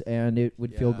 seconds, and it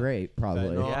would feel Yeah. great. Probably.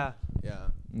 Fentanyl? Yeah.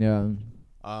 Yeah.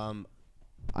 Yeah.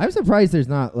 I'm surprised there's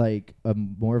not like a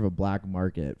more of a black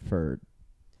market for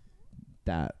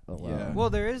that alone. Yeah. Well,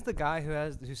 there is the guy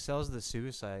who sells the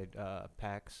suicide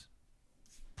packs.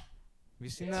 Have you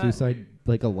seen that? Suicide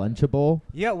like a Lunchable.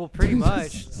 Yeah, well, pretty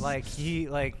much.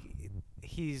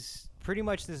 He's pretty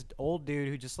much this old dude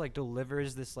who just like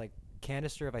delivers this like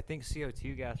canister of I think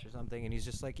CO2 gas or something, and he's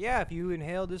just like, yeah, if you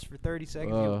inhale this for 30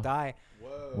 seconds, you'll die.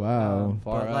 Wow.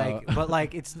 Far out. but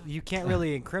like it's you can't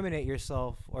really incriminate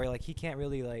yourself, or like he can't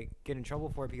really like get in trouble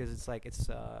for it because it's like it's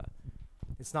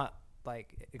not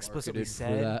like explicitly Marketed for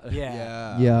said. that.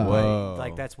 Yeah. Yeah. Whoa.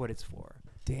 Like that's what it's for.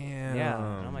 Damn. Yeah.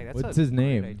 And I'm like, that's What's a his great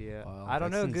name? idea. Wow, I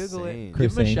don't know. that's Google it. insane.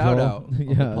 Criss Give him a shout Angel. out on the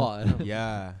Yeah. pod.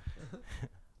 Yeah.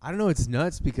 I don't know. It's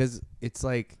nuts because it's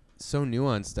like so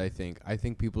nuanced. I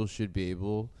think people should be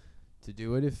able to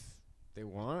do it if they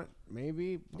want.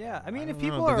 Maybe. Yeah, I mean, if don't know,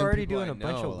 people but are then already people doing I a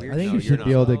bunch know, of like, weird I think no, you shit you're should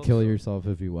be not. able to kill yourself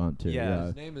if you want to. Yeah. Yeah.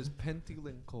 His name is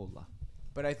Pentylin Cola.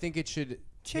 But I think it should take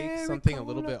Cherry something a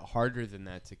little cola. bit harder than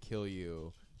that to kill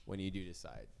you when you do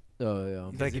decide. Oh yeah.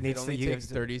 Like, Like it it needs to- only you takes have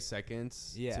to- 30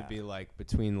 seconds Yeah. to be like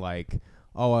between like,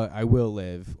 oh, I will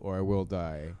live or I will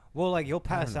die. Well, like you'll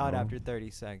pass out know. after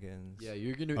 30 seconds. Yeah,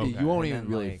 you're gonna. Okay. You won't And even then,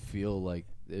 really like- feel like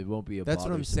it won't be a. That's what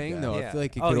I'm bothersome saying though. gas. Yeah. I feel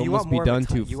like it Oh, could you almost want be more of a done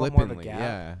ti- too you want more of a flippantly.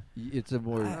 gap? Yeah. It's a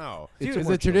more. Wow. Dude, Because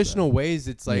more the chill traditional grab. ways,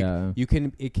 it's like Yeah.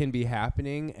 it can be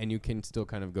happening and you can still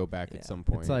kind of go back Yeah. at some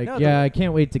point. It's like, No, yeah, the- I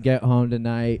can't wait to get home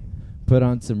tonight, put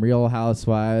on some Real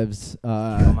Housewives,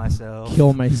 Kill myself.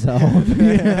 kill myself.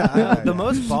 The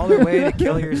most baller way to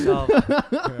kill yourself.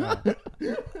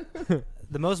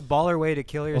 The most baller way to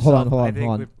kill yourself. hold I on, think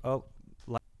hold on.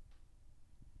 would.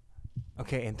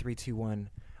 Okay, in 3, 2, 1,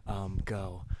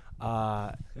 go.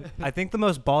 I think the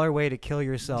most baller way to kill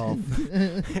yourself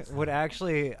would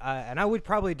actually, and I would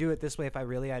probably do it this way if I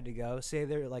really had to go. Say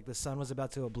there, like the sun was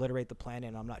about to obliterate the planet,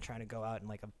 and I'm not trying to go out in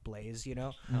like a blaze, you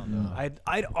know.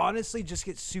 I'd honestly just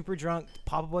get super drunk,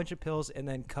 pop a bunch of pills, and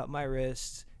then cut my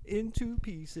wrists into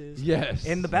pieces. Yes.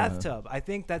 In the Yeah. bathtub. I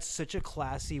think that's such a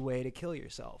classy way to kill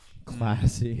yourself.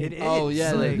 Classy. It is. Oh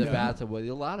yeah, like, the bathtub. Well, a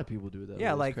lot of people do that.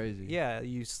 yeah, It's like crazy. yeah,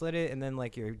 you slit it and then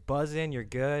like you're buzzing, you're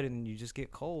good, and you just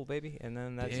get cold, baby, and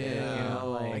then that's it. You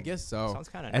know, like I guess so. sounds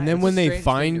kind of And nice. then It's when a they strange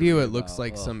find thing to you, read it looks about.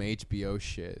 like Ugh. some HBO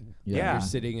shit. Yeah. You're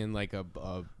sitting in like a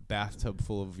bathtub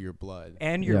full of your blood.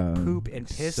 and your Yeah. poop and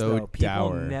piss So though, people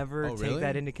dour. never Oh, take really?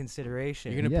 that into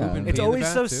consideration. You're gonna Yeah. poop and It's pee in the always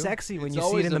so bath, too? sexy when It's you see it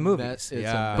always in the a movies. mess. It's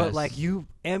Yeah. a But mess. like you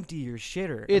empty your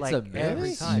shitter It's like a mess.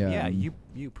 every time. Yeah. Yeah,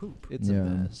 you poop. It's Yeah. a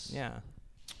mess. Yeah.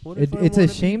 What It- if I it's a wanna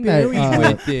be shame that, buried uh,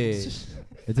 with it?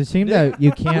 It's a shame that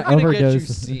you can't We're gonna get you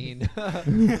overdose. seen.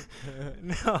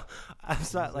 No, I'm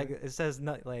sorry. Like it says,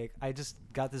 not like I just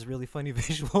got this really funny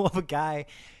visual of a guy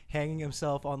hanging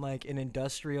himself on like an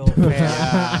industrial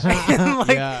fan, and, like,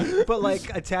 Yeah. but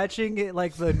like attaching it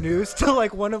like the noose to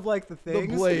like one of like the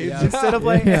things blades. Yeah. instead of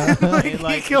like, Yeah. like, And,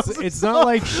 like, he kills it's not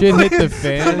like shit hit the The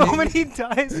fan. moment he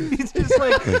dies, he's just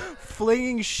like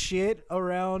flinging shit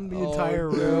around the entire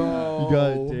room.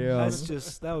 God damn.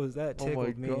 That Oh my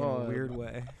tickled me in a God. weird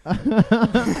way.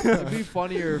 It'd be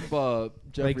funnier if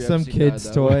Jeffrey Like some Epstein kid's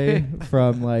died that way. toy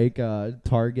from like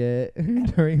Target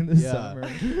during the Yeah. summer.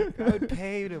 I would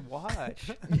pay to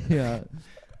watch. Yeah.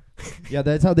 Yeah,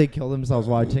 that's how they kill themselves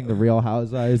watching The Real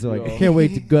Housewives. They're like, I Yo. can't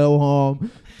wait to go home,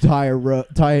 tie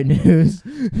a noose,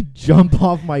 jump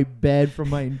off my bed from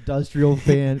my industrial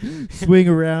fan, swing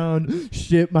around,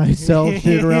 shit myself,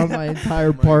 shit around my entire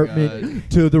Oh my apartment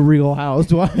to The Real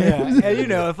Housewives. Yeah, and you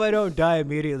know, if I don't die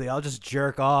immediately, I'll just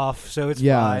jerk off, so it's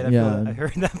Yeah, fine. yeah. I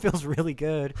heard that feels really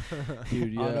good.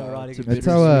 Dude, yeah. Autoerotic to That's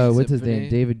Bittersweet how, what's his Symphony. name?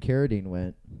 David Carradine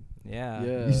went. Yeah.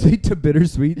 Yeah. You say to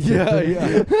Bittersweet? Yeah, Symphony?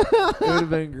 yeah. It would have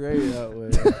been great that way.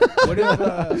 What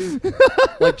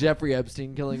if Like Jeffrey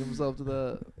Epstein killing himself to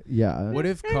the. Yeah. what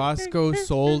if Costco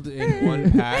sold in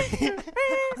one pack?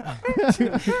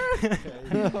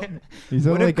 He's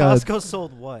What on if like a Costco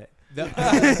sold what?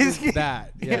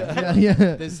 That yeah. yeah.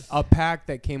 This a pack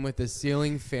that came with a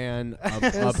ceiling fan,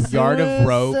 a yard of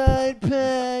rope,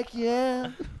 Pack,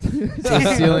 yeah.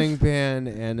 a ceiling fan,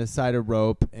 and a side of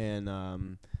rope, and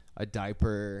a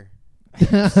diaper,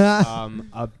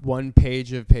 a 1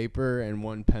 page of paper and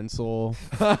 1 pencil.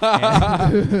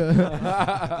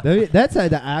 That's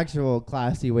the actual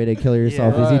classy way to kill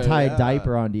yourself. Yeah. Is you Right, tie yeah. a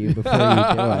diaper onto you before you do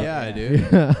it. Yeah, dude.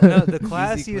 Yeah. No, the Easy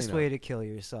classiest cleanup. way to kill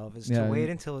yourself is Yeah. to wait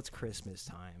until it's Christmas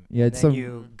time. Yeah, and it's then some-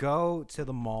 you go to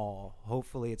the mall.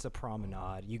 Hopefully, it's a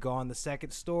promenade. You go on the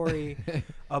second story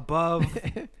above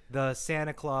the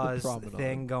Santa Claus promenade.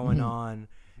 thing going on.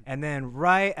 And then,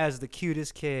 right as the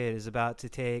cutest kid is about to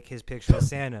take his picture with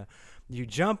Santa, you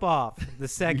jump off the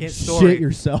second story Shit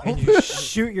yourself. and you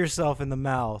shoot yourself in the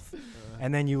mouth.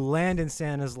 And then you land in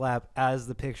Santa's lap as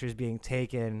the picture is being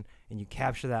taken, and you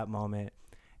capture that moment,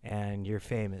 and you're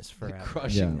famous forever.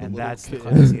 Crushing Yeah. the And little that's the kid.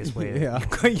 classiest way.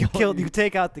 Yeah. You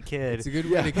take out the kid, It's a good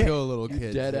way to kill a little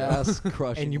kid. Dead too. ass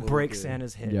crushing. and you little break kid.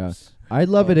 Santa's hips. Yeah. I'd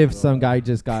love it Oh, if some God. guy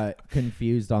just got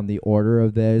confused on the order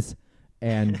of this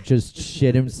and just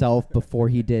shit himself before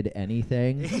he did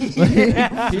anything. He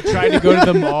tried to go to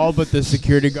the mall, but the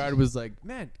security guard was like,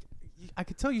 "Man, I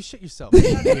could tell you shit yourself. Get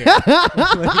out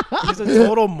of here." He's a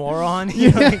total moron. You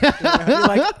know,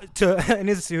 in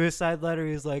his suicide letter,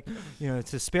 he's like,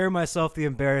 to spare myself the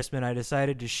embarrassment, I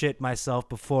decided to shit myself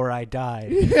before I died.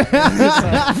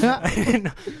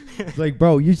 It's like,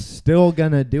 bro, you still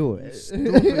gonna do it.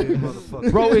 Stupid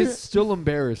motherfucker. Bro, it's still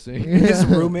embarrassing. His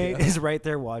roommate is right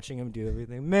there watching him do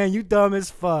everything. Man, you dumb as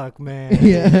fuck, man.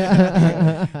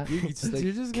 Yeah. You're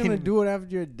just gonna do it after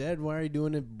you're dead. Why are you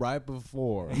doing it right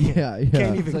before? Yeah. Yeah.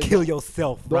 Can't even It's like kill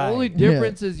yourself, The right? only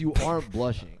difference is you aren't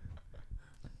blushing.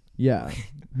 Yeah.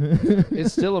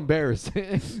 It's still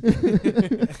embarrassing.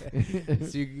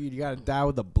 So you gotta die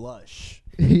with a blush.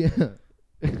 Yeah.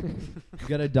 You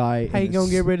gotta die. How you in a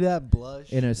gonna get s- rid of that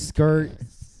blush? in a skirt,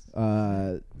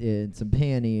 in some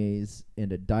panties,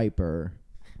 and a diaper,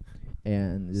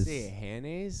 and just Say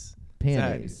panties?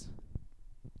 panties.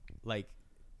 Like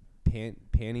panty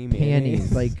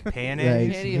Panties, like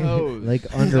Panties? Pantyhose. like Is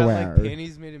that underwear. like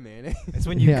panties made of mayonnaise? It's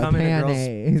when you Yeah, come in a girl's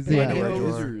panties, yeah. underwear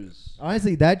drawer. Pantyhosers.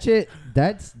 Honestly, that shit,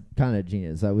 that's kind of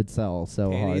genius. That would sell so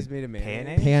Panties hard. made of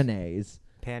mayonnaise? Panties.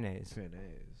 Panties.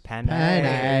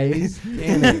 Panties. Panties.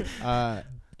 Are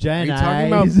you talking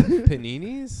about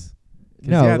paninis? 'Cause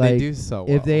No, yeah, they like, do so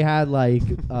well. If they had like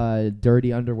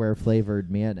dirty underwear flavored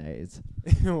mayonnaise,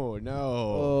 Oh no.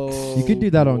 Oh, you could do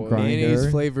that on boy. Grindr.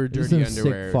 Mayonnaise flavored There's dirty some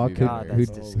underwear. sick fuck would be God, very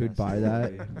that's cool. who'd buy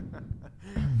that.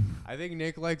 I think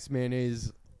Nick likes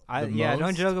mayonnaise. Don't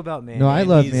most. joke about mayonnaise. No, I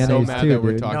love He's mayonnaise so mad too, that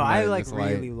we're dude. talking No, about I it in like this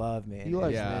light. really love mayonnaise. He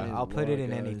likes Yeah. mayonnaise I'll a put lot, it in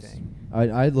guys. anything.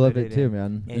 I love Put it it too, in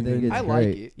man. I any think it's I great. like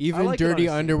it. I Even like it on dirty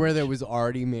a underwear that sandwich. was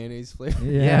already mayonnaise flavored.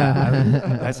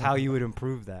 Yeah. That's how you would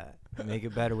improve that. Make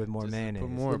it better with more Just mayonnaise.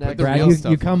 Put more. The Put the Brad, real you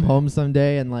stuff come on it. home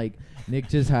someday and like Nick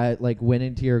just had like went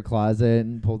into your closet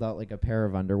and pulled out like a pair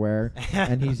of underwear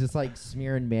and he's just like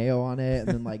smearing mayo on it and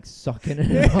then like sucking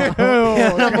it off.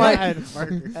 And I'm like, God.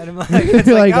 and I'm like, it's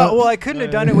like, Like, oh, well, I couldn't have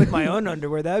done it with my own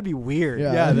underwear. That would be weird.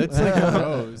 Yeah. Yeah, that's like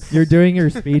gross. You're doing your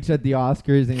speech at the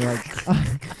Oscars and you're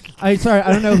like, sorry,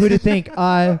 I don't know who to thank.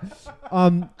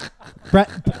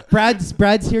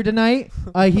 Brad's here tonight.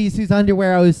 He's whose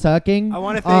underwear I was sucking. I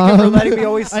want to thank him for letting me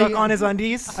always I- suck on his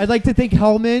undies. I'd like to thank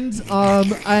Hellman's.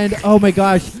 And oh my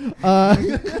gosh,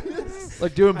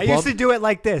 Like doing I used to do it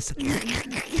like this.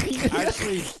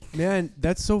 Actually, man,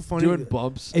 that's so funny. doing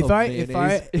bumps. If of I-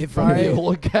 mayonnaise if from I- the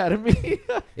whole academy.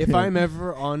 If I'm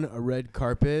ever on a red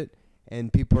carpet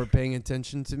and people are paying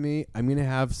attention to me, I'm gonna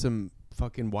have some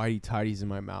fucking whitey tighties in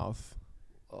my mouth.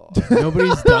 Oh.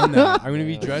 Nobody's done that. I'm gonna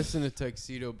be dressed in a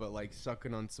tuxedo, but like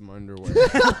sucking on some underwear.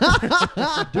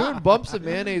 Doing bumps of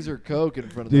mayonnaise or Coke in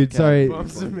front of Dude, the sorry.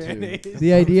 Bumps of mayonnaise.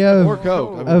 The idea Or of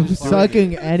Coke. I mean, of just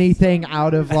sucking anything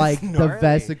out of like the gnarly.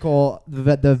 vesicle,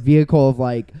 the vehicle of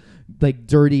like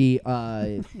dirty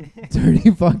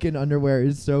dirty fucking underwear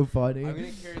is so funny. I'm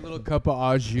gonna carry a little cup of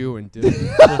au jus and dip it.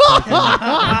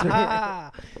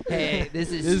 Hey, this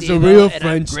This is a real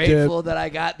French I'm grateful that I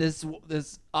got this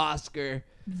Oscar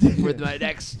for my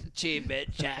next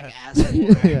achievement, jackass.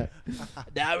 Yeah.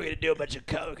 Now we're gonna do a bunch of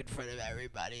coke in front of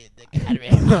everybody in the academy.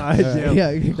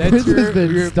 Yeah, That's Chris has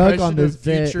been your stuck on impression this of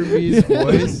bit. Future Me's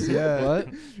voice. Yeah. What?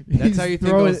 That's He's how you think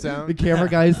throwing- it'll sound? The camera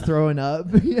guy's throwing up.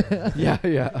 Yeah.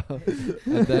 Yeah.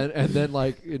 and then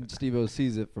like Steve-O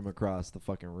sees it from across the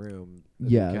fucking room at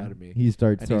the Yeah, academy. he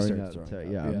starts and he throwing starts up.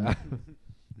 throwing so, up.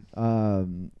 yeah.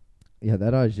 Yeah,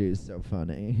 that au jus is so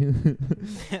funny. Au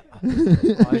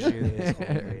jus is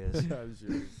hilarious.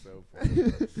 So funny.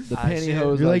 The Ah, shit.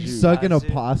 pantyhose. You're like au jus. sucking a That's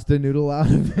it. pasta noodle out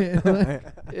of it. Like,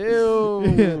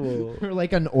 Ew. or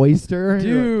like an oyster.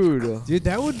 Dude. Dude,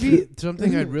 that would be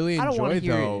something I'd really I don't wanna enjoy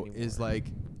hear it though. anymore. Is like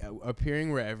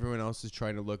appearing where everyone else is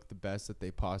trying to look the best that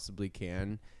they possibly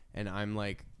can, and I'm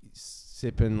like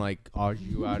sipping like au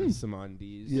jus out of some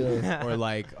undies. Yeah. Or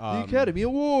like The Academy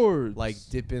Awards. like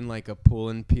dipping like a pull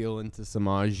and peel into some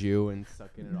au jus and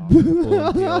sucking it off with a pull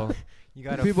and peel. You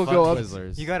gotta People fund, go up-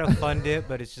 Twizzlers. You gotta fund it,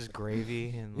 but it's just gravy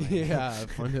and like Yeah,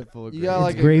 fun it full of You gravy. got It's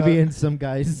like a- gravy and some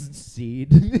guy's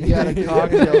seed. You got a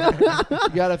cocktail.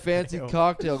 You got a fancy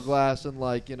cocktail glass, and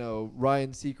like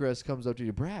Ryan Seacrest comes up to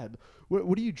you, Brad.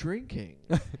 What are you drinking?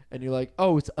 And you're like,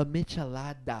 oh, it's a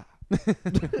michelada.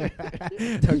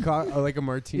 Like a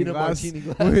martini In a glass, martini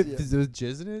glass, with yeah.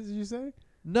 jizz in it. Did you say?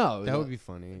 No, That would be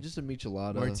funny. just a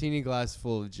michelada. Martini glass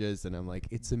full of jizz, and I'm like,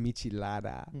 it's a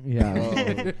michelada. Yeah. Oh.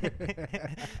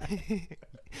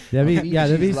 That'd be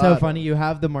so Michelada. funny. You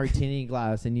have the martini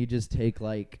glass and you just take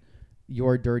like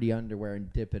your dirty underwear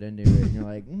and dip it into it, and you're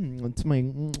like, it's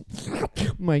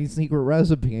my secret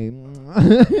recipe.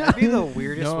 that'd be the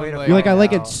weirdest No, way to. like- You're like, I find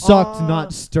like it out. sucked,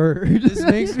 not stirred. This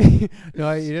makes me. No,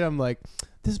 I eat it. I'm like,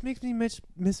 this makes me Miss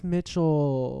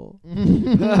Mitchell.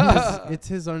 It's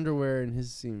his underwear and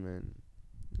his semen.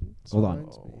 It Hold on.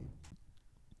 reminds me.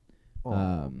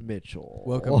 Oh, Mitchell.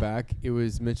 Welcome back. It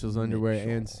was Mitchell's underwear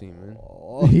and semen.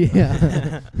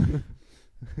 Yeah.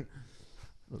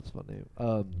 That's funny.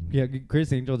 Yeah,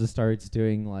 Chris Angel just starts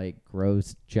doing like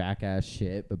gross jackass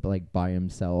shit, but like by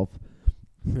himself.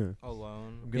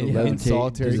 Alone. gonna In levitate.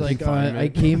 solitary He's like, confinement. I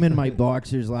came in my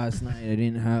boxers last night. I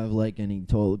didn't have like any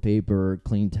toilet paper or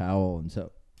clean towel, and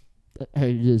so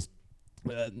I just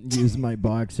used my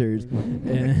boxers,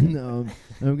 and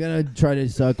I'm gonna try to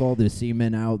suck all the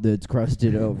semen out that's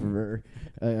crusted over.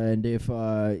 And if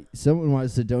someone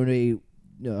wants to donate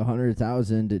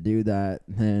 100,000 to do that,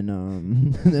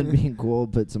 then that'd be cool.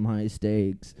 Put some high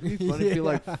stakes. It'd be funny if you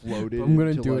like floated. I'm gonna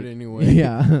into, do like, it anyway.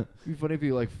 Yeah. It'd be funny if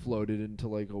you like floated into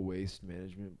like a waste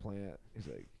management plant. He's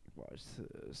like, watch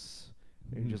this.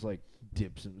 And he just like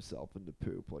dips himself into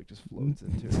poop, like just floats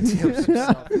into it. Dips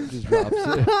himself. Just drops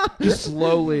it. Just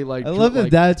slowly like. I love that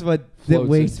like, that's what the floats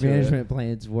waste into it. management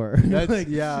plants were. That's Like,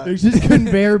 yeah. there's just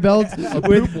conveyor belts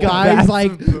with guys Vats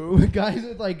like of poop. with guys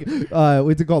with like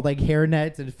what's it called, like hair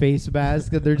nets and face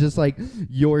masks, and they're just like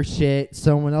your shit,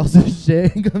 someone else's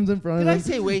shit comes in front Did of I them.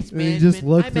 say waste And you management? just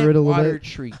look I through meant it a little water bit.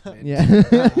 treatment.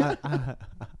 Yeah.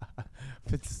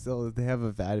 But still, they have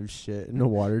a vat of shit in a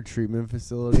water treatment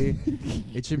facility.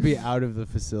 It should be out of the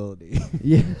facility.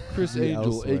 Yeah. Chris Be Angel,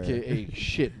 elsewhere. aka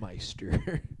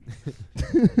Shitmeister.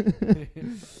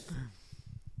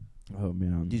 Oh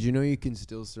man. Did you know you can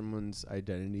steal someone's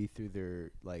identity through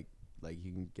their like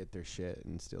you can get their shit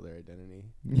and steal their identity?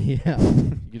 Yeah.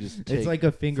 You could just take, It's like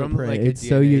a fingerprint. like, a it's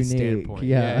so DNA unique. standpoint.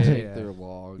 Yeah. Yeah, take yeah. their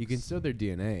logs. You can steal their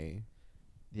DNA.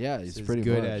 Yeah, It's it's as pretty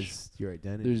good much. as your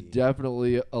identity. There's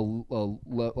definitely a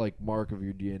like mark of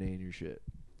your DNA in your shit.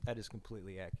 That is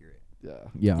completely accurate. Yeah.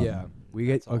 Yeah. yeah. We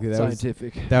get That's all. okay. That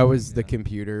Scientific. was the Yeah.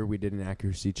 computer. We did an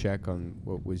accuracy check on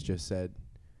what was just said.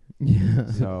 Yeah.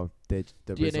 So the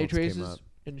DNA results came traces up.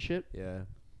 and shit. Yeah.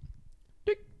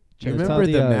 Tick. Do you That's how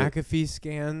remember the the, McAfee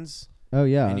scans? Oh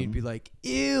yeah. And you'd be like,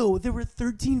 "Ew, there were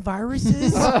 13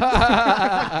 viruses." It's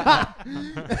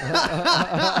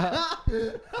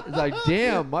like,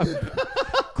 damn, my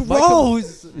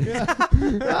Gross.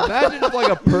 Imagine if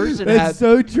like a person That's had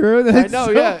so true. That's know,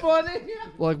 so yeah. funny.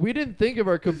 like we didn't think of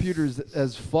our computers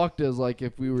as fucked as like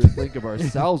if we were to think of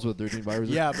ourselves with 13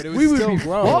 viruses. Yeah, but it was we would still be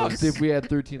gross. fucked if we had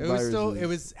 13 It was viruses. still. It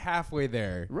was halfway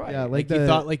there. right. Yeah, Like the, you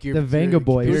thought, like your the Venga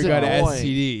Boys. It was computer got an annoying.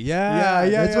 STD. Yeah,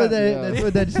 yeah. That's what that. Yeah. That's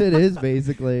what that shit is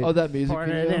basically. Oh, that music Put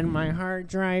video. it in my hard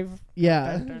drive.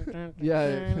 Yeah.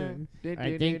 Yeah.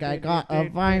 I think I got a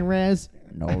virus.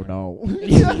 No. No,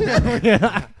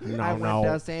 I went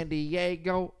to San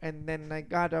Diego and then I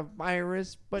got a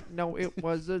virus, but no, it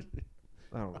was a.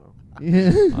 I don't know.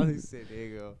 Yeah. San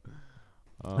Diego.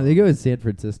 I think it was San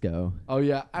Francisco. Oh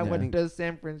yeah. I Yeah. went to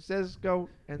San Francisco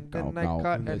and then I Go.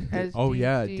 got an STD. Oh,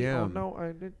 yeah, Oh damn. no,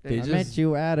 I did. They I just- met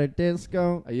you at a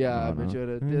disco. Yeah, I No, met no. you at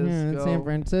a Mhm, disco. San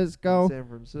Francisco. San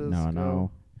Francisco.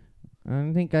 No.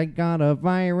 I think I got a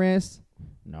virus.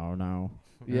 No.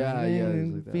 Yeah, yeah. I'm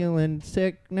it's like that. feeling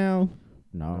sick now.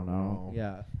 No. No.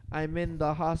 Yeah. I'm in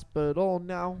the hospital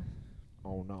now.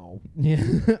 Oh no. Yeah.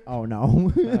 Oh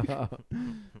no.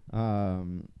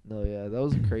 No, yeah, that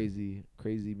was a crazy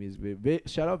music video.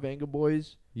 Shout out Venga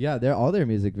Boys. Yeah, all their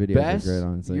music videos Best are great,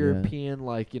 honestly. yeah. European,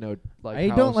 like like. I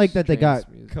don't like that they house got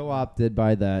trance music. co-opted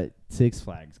by that Six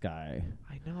Flags guy,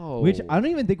 I know. which I don't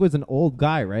even think was an old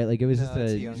guy, right? Like it was No, just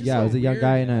it's a a young yeah, it was a young weird,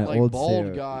 guy in an like old bald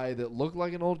suit. guy that looked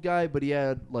like an old guy, but he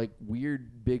had like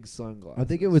weird big sunglasses. I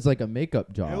think it was like a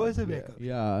makeup job. It was a Yeah. makeup.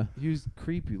 Yeah, He was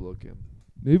creepy looking.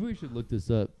 maybe we should look this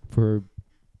up for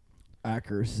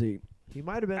accuracy. He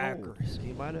might have been Accuracy. old.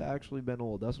 He might have actually been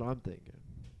old. That's what I'm thinking.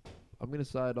 I'm gonna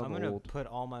side on I'm the gonna old. put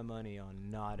all my money on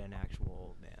not an actual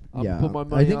old man. I'm yeah, put my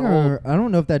money I think on I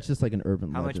don't know if that's just like an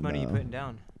urban How much legend. money you though. putting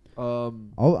down?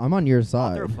 old. I'm on your I'll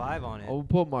side. throw 5 on it. I'll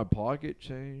put my pocket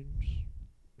change.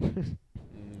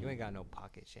 You ain't got no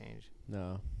pocket change.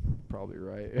 No. Probably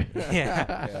right.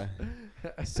 Yeah.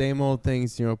 Same old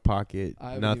things in your pocket.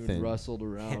 I haven't Nothing. even rustled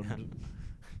around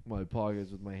my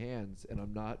pockets with my hands, and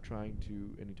I'm not trying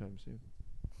to anytime soon.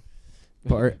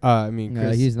 I mean, No,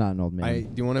 Chris, he's not an old man. do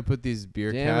you want to put these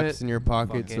beer Damn caps it. in your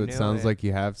pocket so Fucking it knew sounds it. like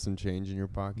you have some change in your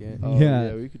pocket? Oh, Yeah.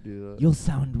 yeah, we could do that. You'll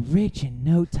sound rich in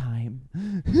no time.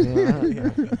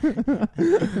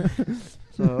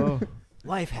 So,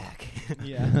 Life hack.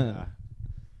 Yeah.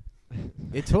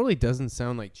 It totally doesn't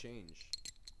sound like change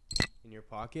in your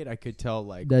pocket. I could tell,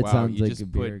 like, That wow, sounds you like just a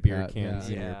put beer beer cap, cans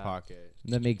yeah. in your Yeah. pocket.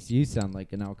 That makes you sound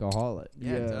like an alcoholic.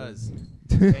 Yeah, it Yeah. does.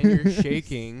 And you're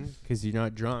shaking because you're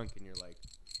not drunk, and you're like,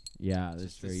 Yeah, that's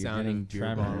Just the true. You're sound getting of beer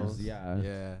tremors. bottles. Yeah.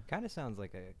 yeah. Kind of sounds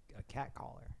like a cat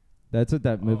collar. That's what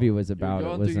that movie Oh, was about. It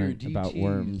going through your wasn't about DTs.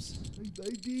 worms.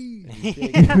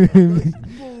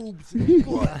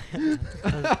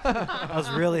 I was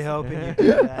really hoping you'd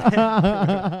do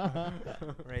that.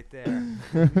 Right there.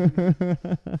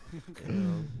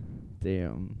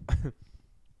 Damn.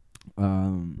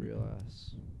 real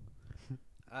ass.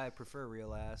 I prefer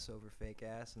real ass over fake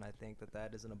ass, and I think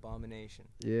that is an abomination.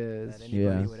 Yes. That anybody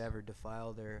Yeah. would ever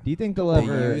defile their. Do you think they'll They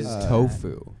ever? use uh,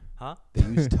 tofu. Huh? They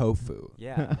use tofu.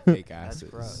 Yeah. Fake That's asses.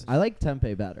 gross. I like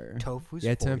tempeh better. Tofu's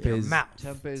Yeah, for your tempeh's- mouth.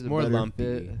 Tempeh's It's a more better lumpy.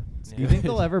 fit. Yeah. Do you think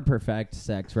they'll ever perfect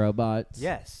sex robots?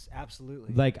 Yes,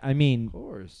 absolutely. Like, I mean, Of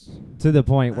course. to the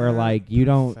point where like you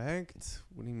don't Perfect?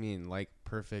 What do you mean? Like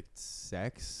perfect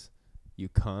sex? You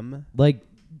come? like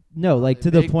no like They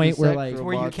to the make the point where sex like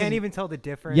where you robots- can't even tell the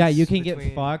difference. yeah you can get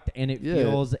between- fucked and it Yeah.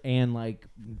 feels and like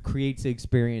creates the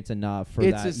experience enough for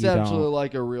It's that essentially you don't.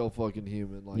 like a real fucking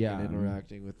human, like Yeah. and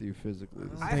interacting with you physically.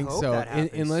 I think hope so. that happens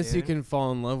Unless you soon. can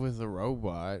fall in love with a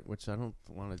robot, which I don't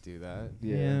want to do that.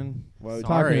 Yeah. Man, Why would you-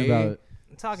 talking Sorry. about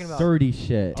I'm talking about dirty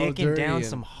shit, Oh, dicking down dirty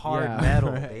some and- hard yeah.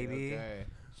 metal, Right, baby. okay.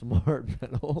 Some hard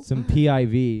metal. some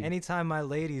PIV. Anytime my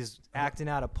lady's acting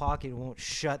out of pocket and won't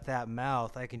shut that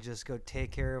mouth, I can just go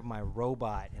take care of my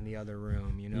robot in the other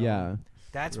room, you know? Yeah.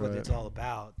 That's what Right. it's all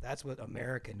about. That's what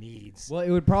America needs. Well,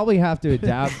 it would probably have to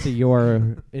adapt to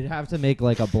your. It'd have to make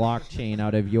like a blockchain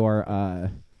out of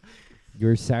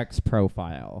your sex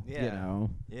profile. You Yeah. know.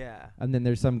 Yeah. And then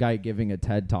there's some guy giving a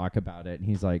TED talk about it, and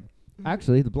he's like,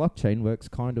 actually, the blockchain works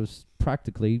kind of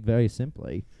practically very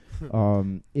simply.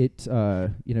 It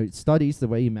it studies the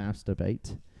way you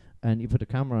masturbate, and you put a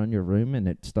camera in your room, and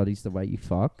it studies the way you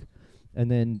fuck,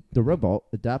 and then the robot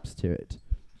adapts to it.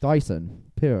 Dyson,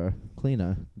 pure,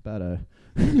 cleaner, better.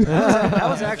 That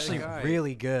was actually guy.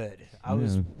 really good. I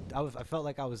felt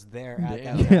like I was there at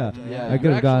Damn. that. Yeah. time. Yeah, I you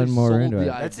could've gotten actually more sold into the it.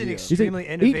 That's an idea. You think extremely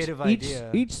innovative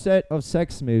idea. Each set of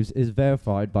sex moves is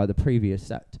verified by the previous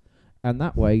set, and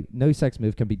that way, no sex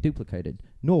move can be duplicated,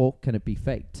 nor can it be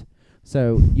faked.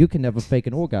 So you can never fake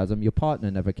an orgasm, your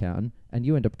partner never can, and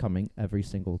you end up coming every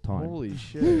single time. Holy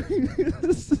shit.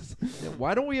 Yeah,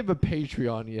 why don't we have a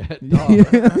Patreon yet?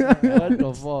 What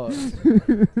the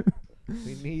fuck?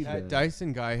 We need That that.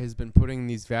 Dyson guy has been putting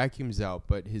these vacuums out,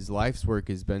 but his life's work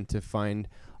has been to find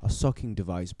a sucking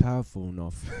device powerful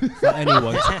enough for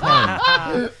anyone to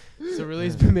come. So really,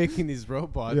 he's been making these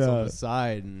robots on the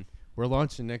side, and we're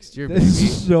launching next year, baby.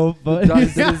 That's so funny.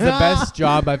 Dyson is the best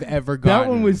job I've ever gotten. That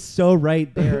one was so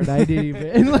right there, and I didn't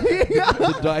even.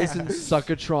 The Dyson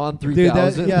Suckatron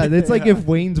 3000. Dude, that's like if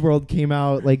Wayne's World came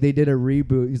out, like they did a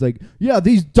reboot. He's like, yeah,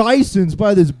 these Dysons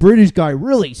by this British guy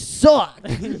really suck.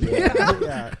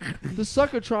 The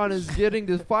Suckatron is getting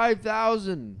to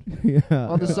 5,000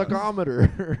 on the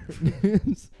suckometer.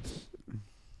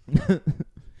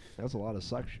 That's a lot of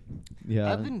suction.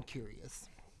 Yeah. I've been curious.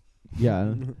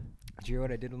 Yeah. Did you hear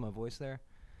what I did with my voice there?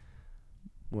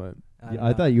 What? Yeah,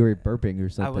 I thought you were burping or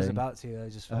something. I was about to. I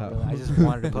just felt Oh. really, I just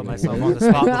wanted to put myself on the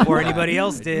spot before anybody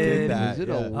else did. that, Is it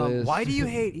yeah. a list? Why do you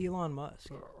hate Elon Musk?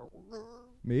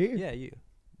 Me? Yeah, you.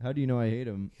 How do you know I hate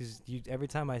him? Because every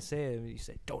time I say it, you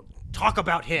say, "Don't talk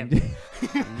about him."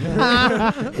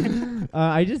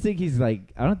 I just think he's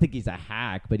like, I don't think he's a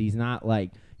hack, but he's not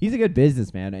like, he's a good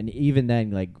businessman. And even then,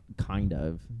 like, kind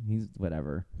of. He's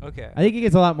whatever. Okay. I think he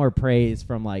gets a lot more praise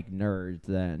from like nerds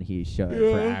than he should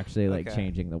for actually like Okay.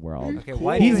 changing the world. Okay.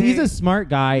 Why do you He's a hate- smart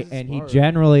guy, He's and smart. he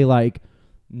generally like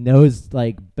knows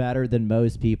like better than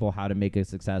most people how to make a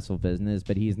successful business,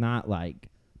 but he's not like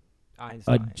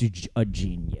Einstein. a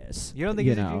genius. You don't think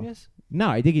he's a genius? No,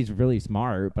 I think he's really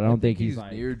smart, but I don't think he's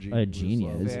like near a genius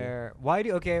genius level. Fair. Why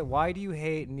do you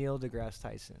hate Neil deGrasse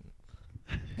Tyson?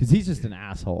 because he's just an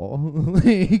asshole.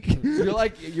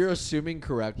 Like You're assuming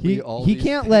correctly. all he these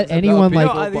can't things let about anyone, Bill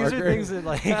like- These are Parker. things that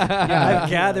like I've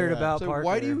gathered about So Parker.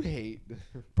 why do you hate?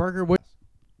 Parker,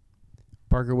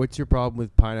 what's your problem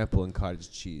with pineapple and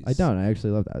cottage cheese? I don't. I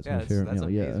actually love that. It's Yeah, my that's favorite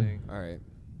meal. amazing. All right.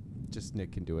 Just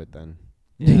Nick can do it then.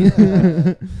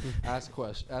 Yeah. Ask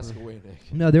away,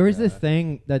 Nick. No, there was this Yeah.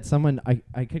 thing that someone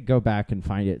I could go back and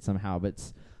find it somehow, but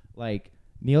it's like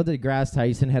Neil deGrasse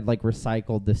Tyson had like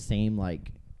recycled the same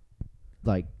like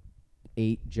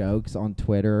 8 jokes on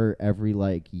Twitter every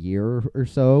like year or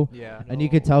so, Yeah. and you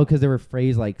could tell because they were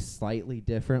phrased like slightly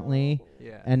differently,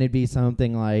 Yeah. and it'd be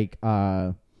something like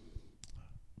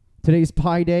today's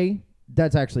Pi Day.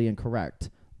 That's actually incorrect.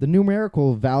 The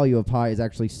numerical value of pi is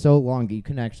actually so long that you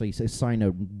can actually assign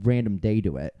a random day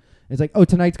to it. It's like, oh,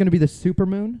 tonight's going to be the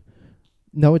supermoon?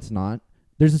 No, it's not.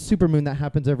 There's a supermoon that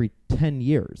happens every 10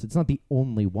 years. It's not the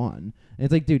only one. And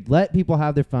it's like, dude, let people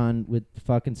have their fun with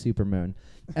fucking supermoon.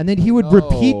 And then he would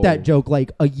repeat that No. joke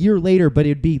like a year later, but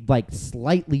it'd be like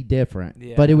slightly different.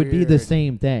 Yeah. But it would be the Weird.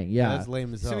 same thing. Yeah. That's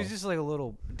lame as So hell. he's just like a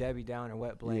little Debbie Downer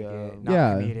wet blanket. Yeah. Not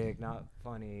Yeah. comedic, not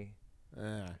funny.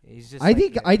 He's just I like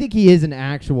think a I think he is an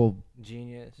actual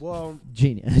genius. well,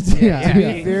 genius. Yeah, to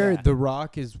yeah. be fair, The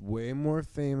Rock is way more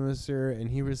famouser, and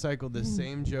he recycled the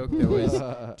same joke that was,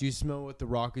 "Do you smell what The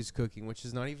Rock is cooking?" Which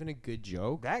is not even a good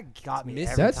joke. That got me.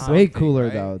 Missing Every That's time. way something, cooler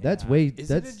right? though. That's Yeah. way. Is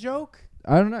that's it a joke?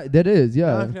 I don't know. That is,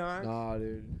 yeah. Knock, knock. Nah,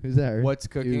 dude. Who's there? What's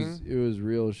cooking? It was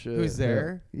real shit. Who's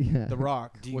there? Yeah. The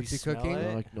Rock. Do you What's he smell cooking?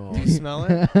 it? Like, no. Do you smell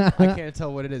it? I can't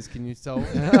tell what it is. Can you tell?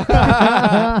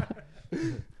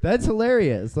 That's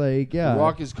hilarious. Like, yeah. The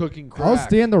Rock is cooking crack. I'll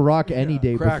stand The Rock any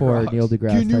day Crack before rocks. Neil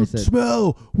deGrasse Tyson.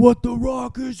 smell what The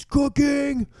Rock is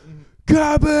cooking?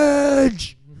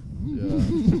 Cabbage.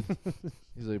 Yeah.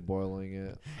 He's like boiling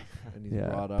it, and he's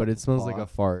brought Yeah, out but it smells like a pot,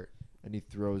 fart. and he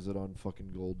throws it on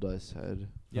fucking Gold Dust's head.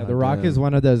 Yeah, Oh, The Rock damn. is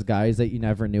one of those guys that you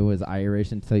never knew was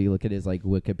Irish until you look at his like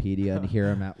Wikipedia and hear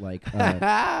him at like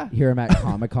hear him at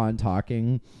Comic-Con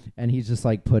talking, and he's just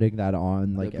like putting that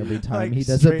on like every time Like he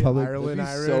does a straight public. Ireland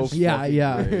That'd be so Irish. Yeah, fucking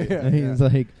yeah. great. And he's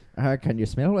like, can you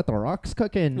smell what The Rock's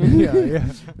cooking? Yeah, yeah.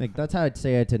 Like that's how I'd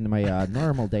say it in my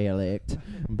normal dialect,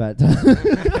 but.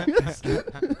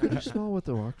 Can you smell what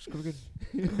The Rock's cooking?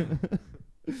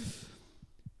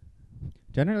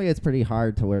 Generally, it's pretty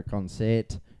hard to work on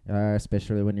set,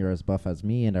 especially when you're as buff as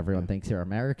me and everyone thinks you're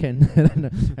American.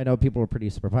 I know people are pretty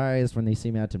surprised when they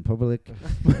see me out in public.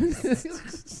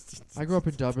 I grew up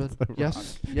in Dublin.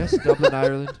 Yes, Dublin,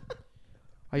 Ireland.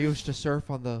 I used to surf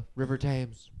on the River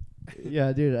Thames.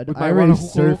 Yeah, dude, With an my Irish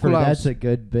Wanahukulu surfer, gloves. that's a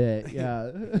good bit. Yeah.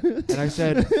 And I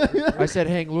said,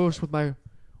 hang loose with my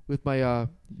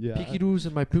peaky doos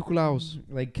and my pukulaus.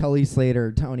 Like Kelly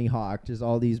Slater, Tony Hawk, just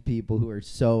all these people who are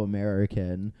so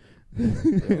American.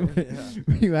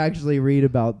 You actually read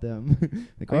about them.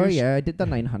 Like, I used- I did the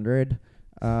 900.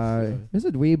 Is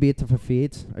it wee bit of a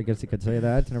feat? I guess you could say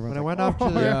that. And When I everyone's went up to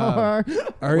the Yeah.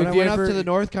 Or when if I you went up ever- to the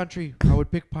North Country, I would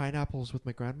pick pineapples with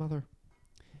my grandmother.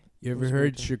 You ever was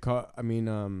heard great. Chicago? I mean,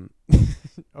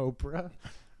 Oprah.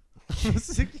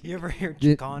 You ever hear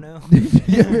Did- Chicano? Did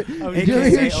you ever hear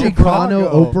AKA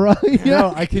Chicano Oprah?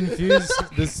 No, I confused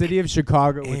the city of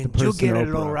Chicago with the And you'll person get a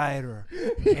Oprah. low rider.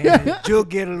 And you'll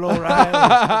get a low rider.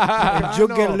 And you'll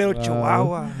get a little Wow.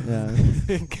 chihuahua.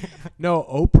 Yeah. No,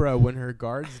 Oprah when her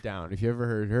guard's down. If you ever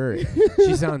heard her,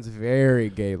 she sounds very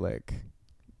Gaelic.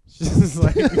 She's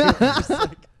like,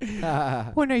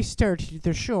 when I started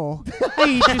the show,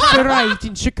 I just arrived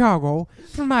in Chicago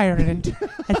from Ireland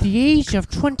at the age of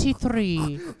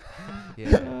 23.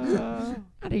 Yeah.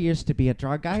 And I used to be a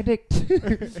drug addict.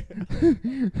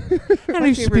 And I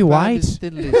used to be white.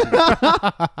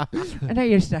 And I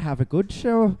used to have a good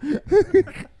show.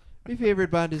 My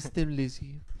favorite band is Thin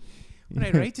Lizzy. When I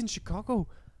arrived in Chicago,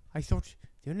 I thought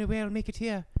the only way I'll make it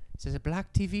here is as a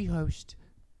black TV host.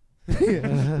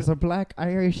 As a black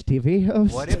Irish TV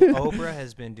host. What if Oprah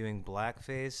has been doing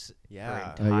blackface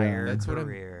Yeah. her entire That's what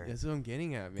career? That's what I'm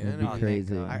getting at, That'd man. be Oh, thank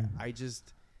crazy. God. I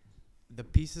just the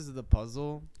pieces of the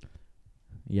puzzle.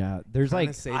 Yeah, there's kinda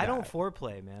like, say I that. don't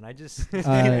foreplay, man. I just.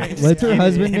 what's her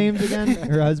husband named again?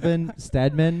 Her husband,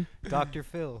 Stedman. Dr.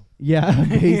 Phil. Yeah,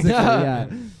 basically, yeah.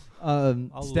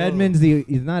 I'll Stedman's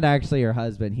he's not actually her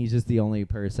husband. He's just the only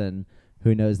person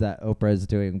who knows that Oprah's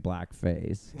doing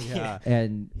blackface. Yeah.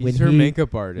 And He's her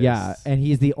makeup artist. Yeah, and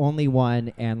he's the only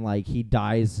one, and like he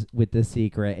dies with the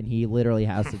secret, and he literally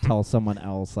has to tell someone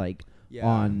else, like he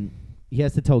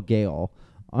has to tell Gail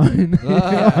on,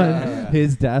 on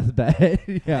his deathbed.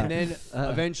 Yeah. And then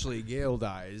eventually Gail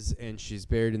dies, and she's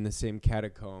buried in the same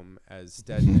catacomb as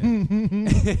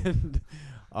Stedman.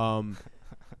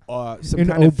 And some in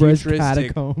kind of Oprah's futuristic.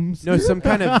 catacombs. No, some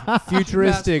kind of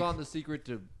futuristic. Passed on the secret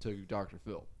to Dr.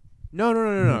 Phil.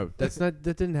 No. That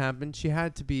didn't happen. She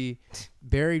had to be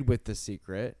buried with the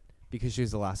secret because she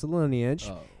was the last of the lineage.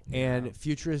 Oh. And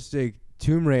futuristic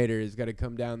Tomb Raider's got to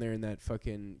come down there in that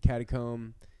fucking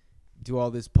catacomb, do all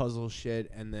this puzzle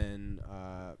shit, and then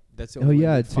that's the Oh, only way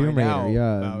yeah, we Tomb find Raider, out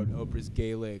yeah. about Oprah's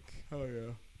Gaelic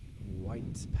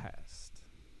white past.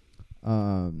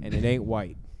 And And it ain't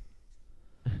white.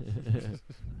 And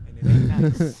it ain't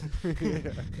nice.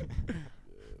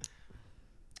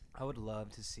 I would love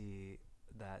to see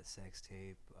that sex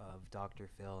tape of Dr.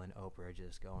 Phil and Oprah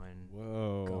just going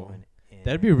in.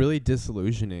 That'd be really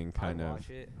disillusioning, kind I'd of. watch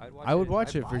it. I would watch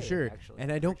I'd it for buy sure. actually,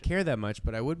 And I don't care that much,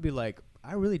 but I would be like,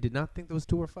 I really did not think those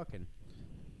two were fucking.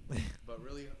 But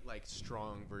really, like,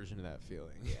 strong version of that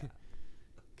feeling. Yeah.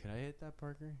 Can I hit that,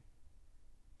 Parker?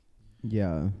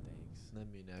 yeah. Thanks.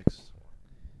 Then me next.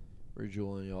 We're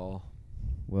Jewel y'all.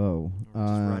 Whoa. We're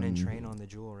just running train on the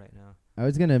Jewel right now. I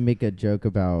was gonna make a joke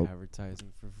about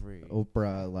Advertising for free.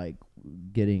 Oprah like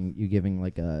getting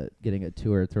a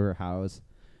tour through her house,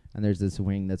 and there's this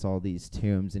wing that's all these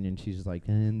tombs, and then she's just like,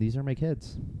 and these are my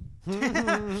kids.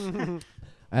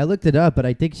 I looked it up, but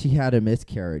I think she had a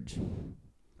miscarriage.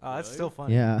 Oh, that's still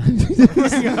funny. Yeah.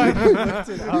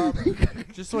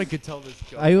 Just so I could tell this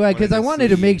joke. Because I wanted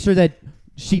to make sure that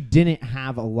she didn't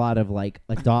have a lot of like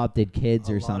adopted kids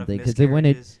A or lot of something, because when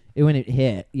miscarriages. it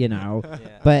hit, you know. Yeah.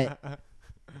 But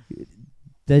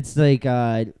that's like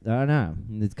I don't know.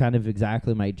 It's kind of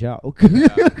exactly my joke.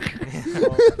 Look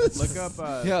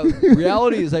up. Yeah,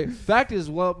 reality is like fact is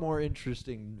a lot more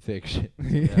interesting than fiction.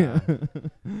 Yeah.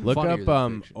 Look Funnier up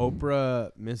than fiction.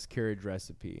 Oprah miscarriage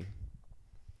recipe.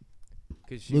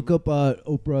 Look up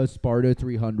Oprah Sparta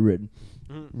 300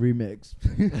 remix.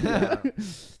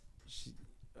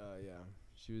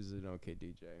 She was an okay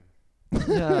DJ.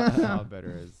 A lot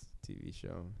better as TV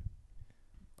show.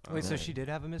 Wait, so she did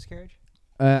have a miscarriage?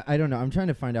 I don't know. I'm trying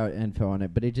to find out info on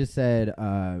it, but it just said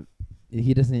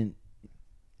he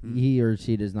or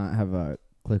she does not have a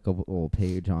clickable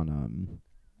page on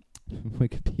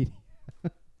Wikipedia.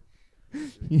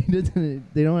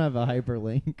 They don't have a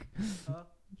hyperlink.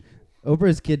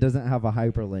 Oprah's kid doesn't have a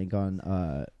hyperlink on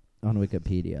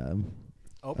Wikipedia.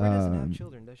 Oprah doesn't have Um,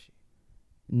 children, does she?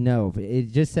 No,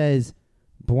 it just says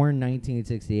born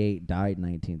 1968, died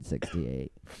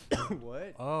 1968.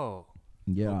 What? Oh.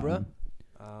 Yeah. Oprah?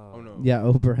 Oh. no. Yeah,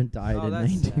 Oprah died Oh, in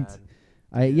that's 19.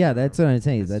 sad. Yeah, that's what I'm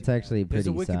saying. That's That's too bad. actually There's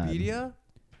pretty a Wikipedia?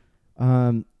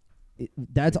 sad.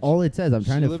 That's all it says. I'm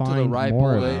trying she to lived to the find ripe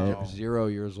more old about age it. of 0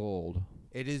 years old.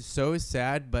 It is so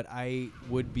sad, but I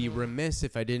would be remiss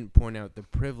if I didn't point out the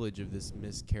privilege of this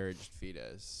miscarriage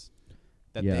fetus.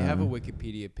 That they have a Yeah.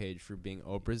 Wikipedia page for being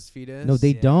Oprah's fetus. No,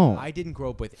 they Yeah. don't. I didn't grow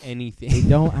up with anything. They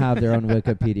don't have their own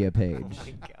Wikipedia page. Oh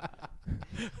my God.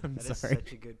 I'm That is sorry.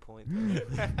 such a good point.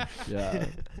 though. Yeah,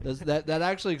 that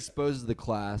actually exposes the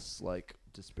class like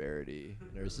disparity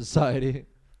in our society.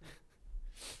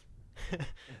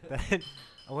 I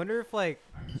wonder if like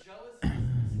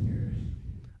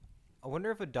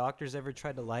wonder if a doctor's ever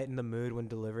tried to lighten the mood when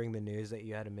delivering the news that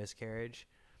you had a miscarriage.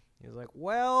 He was like,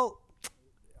 well,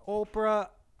 Oprah,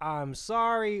 I'm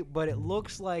sorry, but it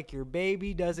looks like your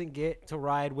baby doesn't get to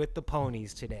ride with the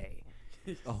ponies today.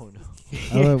 Oh no.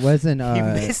 Oh, it wasn't. He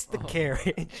missed the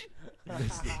carriage.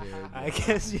 Missed the carriage. I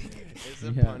guess. It's a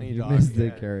Yeah, punny you dog. missed the yeah.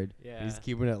 carriage. Yeah. He's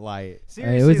keeping it light. It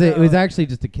Seriously, was though- actually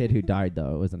just a kid who died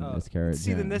though. It wasn't a Oh, miscarriage.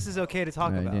 See, yeah. then this is okay to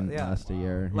talk Yeah, about. It didn't Yeah. last a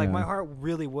year. Like yeah. my heart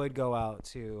really would go out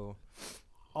to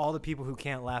all the people who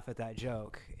can't laugh at that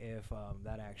joke if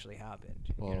that actually happened.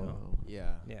 You know?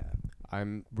 Yeah. Yeah.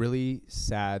 I'm really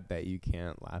sad that you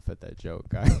can't laugh at that joke,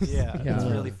 guys. Yeah. It's Yeah.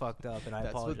 really fucked up, and I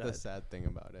That's what the apologize. sad thing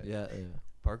about it. Yeah.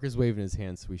 Parker's waving his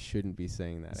hand, so we shouldn't be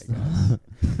saying that, I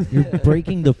guess. You're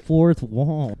breaking the fourth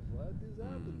wall. What is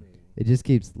happening? It just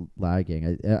keeps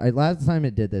lagging. I last time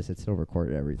it did this, it still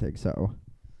recorded everything. So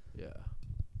Yeah.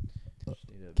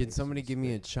 Can somebody give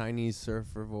me a Chinese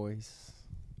surfer voice?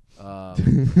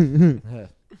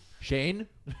 Shane?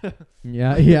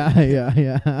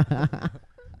 yeah.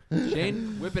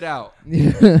 Shane, whip it out.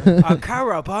 A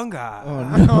Carabunga.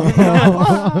 Oh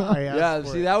no. Yeah,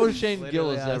 see, that was Shane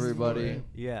Literally Gillis, asked for everybody. it.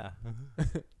 Yeah.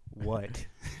 What?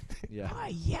 Yeah.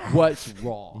 Yeah. What's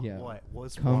wrong? Yeah. What?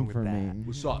 What's Come wrong with for that? me.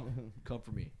 What's up? Come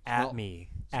for me. At not, me.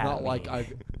 It's At not me. like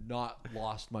I've not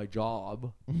lost my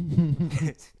job. I'm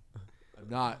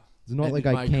not. It's not like ending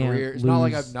I my can't career. It's not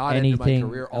like lose I've not ended my anything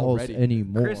career else already.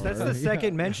 anymore. Chris, that's the Yeah.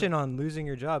 second mention on losing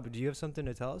your job. Do you have something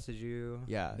to tell us? Did you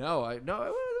Yeah. No,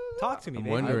 talk to me? I'm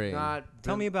baby. wondering.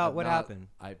 Tell me about what happened.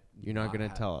 You're You're not going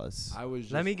to tell us. I was.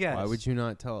 Just, Let me guess. Why would you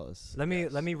not tell us? Let me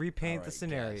Guess. repaint All the right,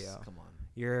 scenario. guess. Come on.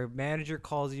 Your manager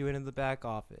calls you into the back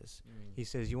office. Mm. He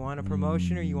says, "You want a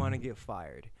promotion or you want to get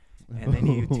fired?" And then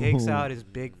he takes out his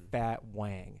big fat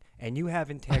wang, and you have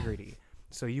integrity,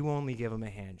 so you only give him a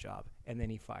hand job, and then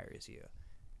he fires you.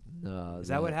 No. Is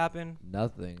that what happened?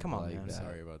 Nothing. Come on, like man. that.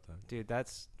 Sorry about that. Dude,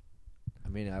 that's I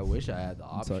mean, I wish I had the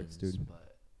Sucks, options, dude.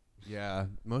 but Yeah.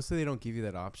 Mostly they don't give you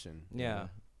that option. yeah.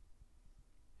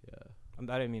 yeah.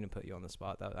 I didn't mean to put you on the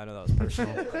spot. I know that was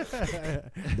personal.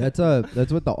 That's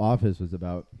what The Office was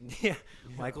about. Yeah,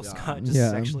 Michael Yeah. Scott just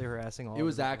Yeah. sexually harassing all. It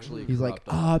was of them. actually. He's like,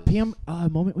 corrupt office. Pam, a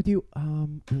moment with you,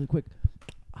 really quick.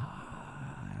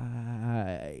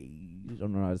 I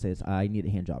don't know how to say this. I need a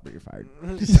hand job or you're fired.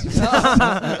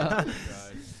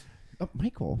 Oh,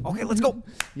 Michael. Okay, let's go.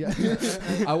 Yeah.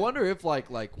 I wonder if like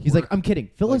He's like, work- I'm kidding.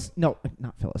 Phyllis? No,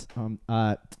 not Phyllis.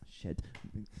 Shit.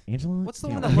 Angela? What's the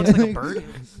one Damn. that looks like a bird?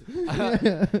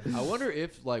 I wonder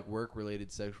if like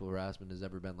work-related sexual harassment has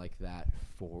ever been like that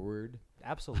forward. Like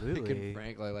Absolutely. and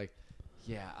frank, like like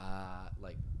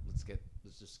let's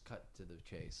just cut to the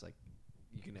chase. Like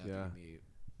you can have Yeah. me.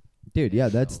 Dude, yeah,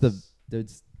 that's the,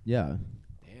 Else. yeah.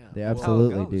 Damn. They well,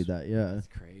 absolutely goes. do that, yeah. That's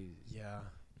crazy. Yeah.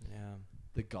 Yeah.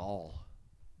 The gall.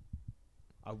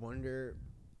 I wonder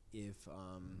if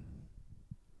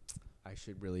I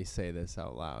should really say this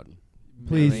out loud.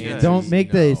 Please The answer don't is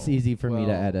make no. this easy for me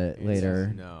to Well, edit It's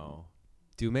later. No.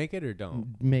 Do make it or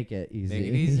don't? Make it easy. Make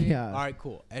it easy? Yeah. All right,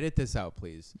 cool. Edit this out,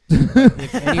 please.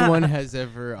 If anyone has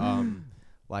ever,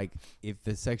 like, if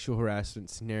the sexual harassment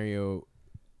scenario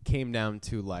came down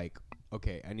to, like,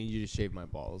 okay, I need you to shave my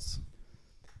balls,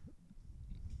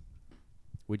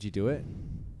 would you do it?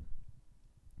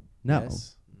 No.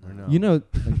 Yes or no? You know,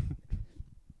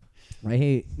 I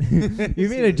hate. You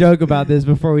made a joke about this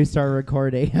before we start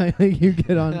recording. You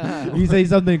get on, you say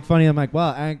something funny. I'm like,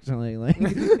 well, actually, like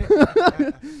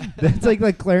that's like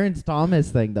the Clarence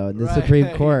Thomas thing, though, in the Supreme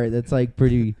Right. Court. That's like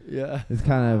pretty. Yeah. It's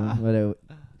kind of what it.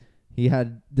 He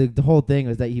had the whole thing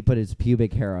was that he put his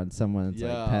pubic hair on someone's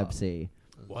Yeah. like Pepsi.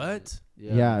 What?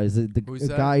 Yeah, is it the Who's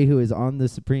that? guy who is on the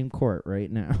Supreme Court right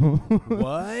now?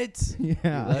 What?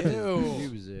 Yeah. Ew.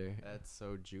 was there. That's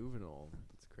so juvenile.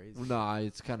 That's crazy. Nah,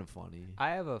 it's kind of funny.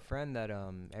 I have a friend that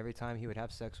every time he would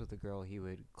have sex with a girl, he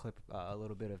would clip a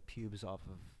little bit of pubes off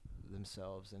of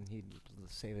themselves, and he'd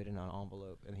save it in an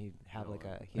envelope, and he'd have like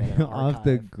a he had an Off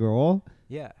the archive. girl.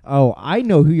 Yeah. Oh, I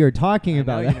know who you're talking I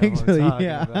about. know you know who I'm Actually, talking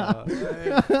yeah. about.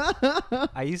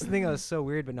 I used to think I was so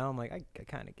weird, but now I'm like, I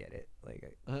kind of get it.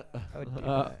 Like, I would do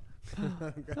that.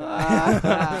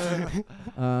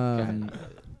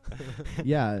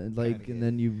 Yeah, like, and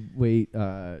then you wait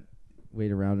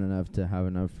around enough to have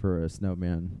enough for a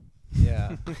snowman.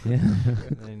 Yeah. Yeah,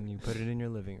 And then you put it in your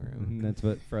living room. that's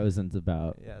what Frozen's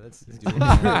about. Yeah, that's Dude.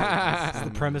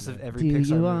 the premise of every Do Pixar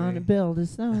you movie. want to build a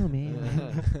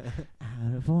snowman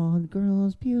out of all the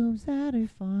girls' pubes that I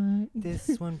find?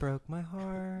 This one broke my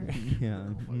heart. Yeah.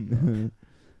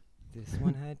 This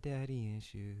one had daddy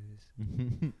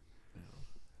issues.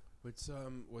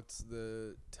 What's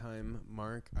the time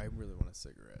mark? I really want a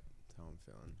cigarette. That's how I'm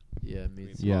feeling. Yeah, me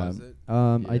We too. Yeah. pause it?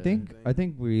 I Yeah.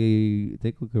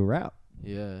 think we could wrap.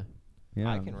 Yeah. Yeah.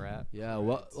 I can rap. Yeah.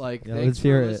 Well, like, Yeah, thanks let's for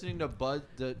hear it. listening to Bud.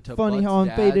 To Funny Bud's how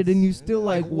I'm faded and you dad's- still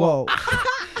like whoa.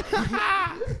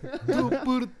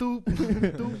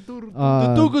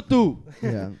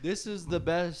 Yeah. This is the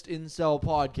best incel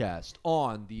podcast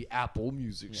on the Apple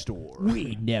Music Store.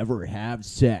 We never have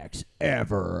sex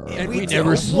ever. And we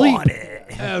never sleep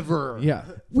ever. Yeah.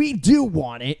 We do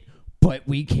want it, but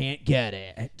we can't get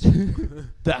it.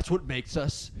 That's what makes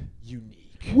us unique.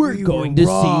 We're going to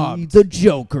see the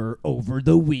Joker over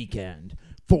the weekend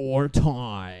 4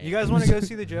 times. You guys want to go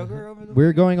see the Joker over the?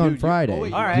 We're going on Dude, Friday. oh,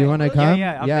 wait, All right. Do you want to Yeah, come?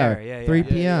 yeah, I'm there. Yeah, 3 yeah.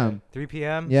 p.m. 3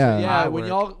 p.m. Yeah. Yeah, I when work.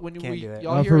 y'all Can't do it.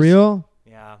 y'all Oh, hear for us- real?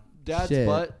 Yeah. Dad's Shit.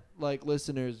 butt, like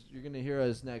listeners, you're gonna hear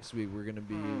us next week. We're gonna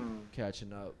be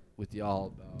catching up with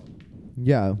y'all about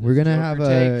Yeah, we're this gonna Joker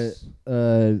have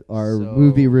takes. our So-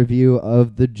 movie review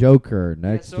of the Joker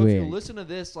next Yeah, so week. if you listen to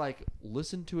this, like,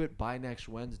 listen to it by next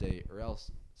Wednesday, or else.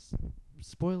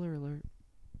 Spoiler alert.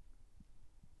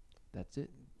 That's it.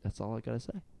 That's all I gotta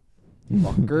say.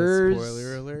 Fuckers.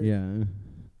 Spoiler alert. Yeah.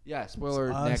 Yeah, spoiler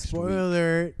next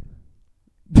Spoiler. week.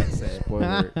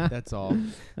 Spoiler. That's all.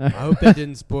 I hope that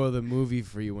didn't spoil the movie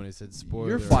for you when it said spoiler.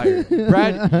 You're fired,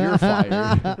 Brad. You're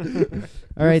fired.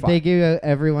 All right, fine. thank you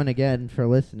everyone again for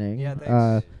listening. Yeah,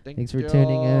 thanks. Thanks for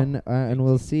tuning in, and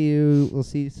we'll see you. We'll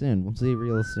see you soon. We'll see you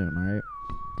real soon. All right.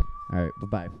 All right.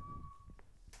 Bye bye.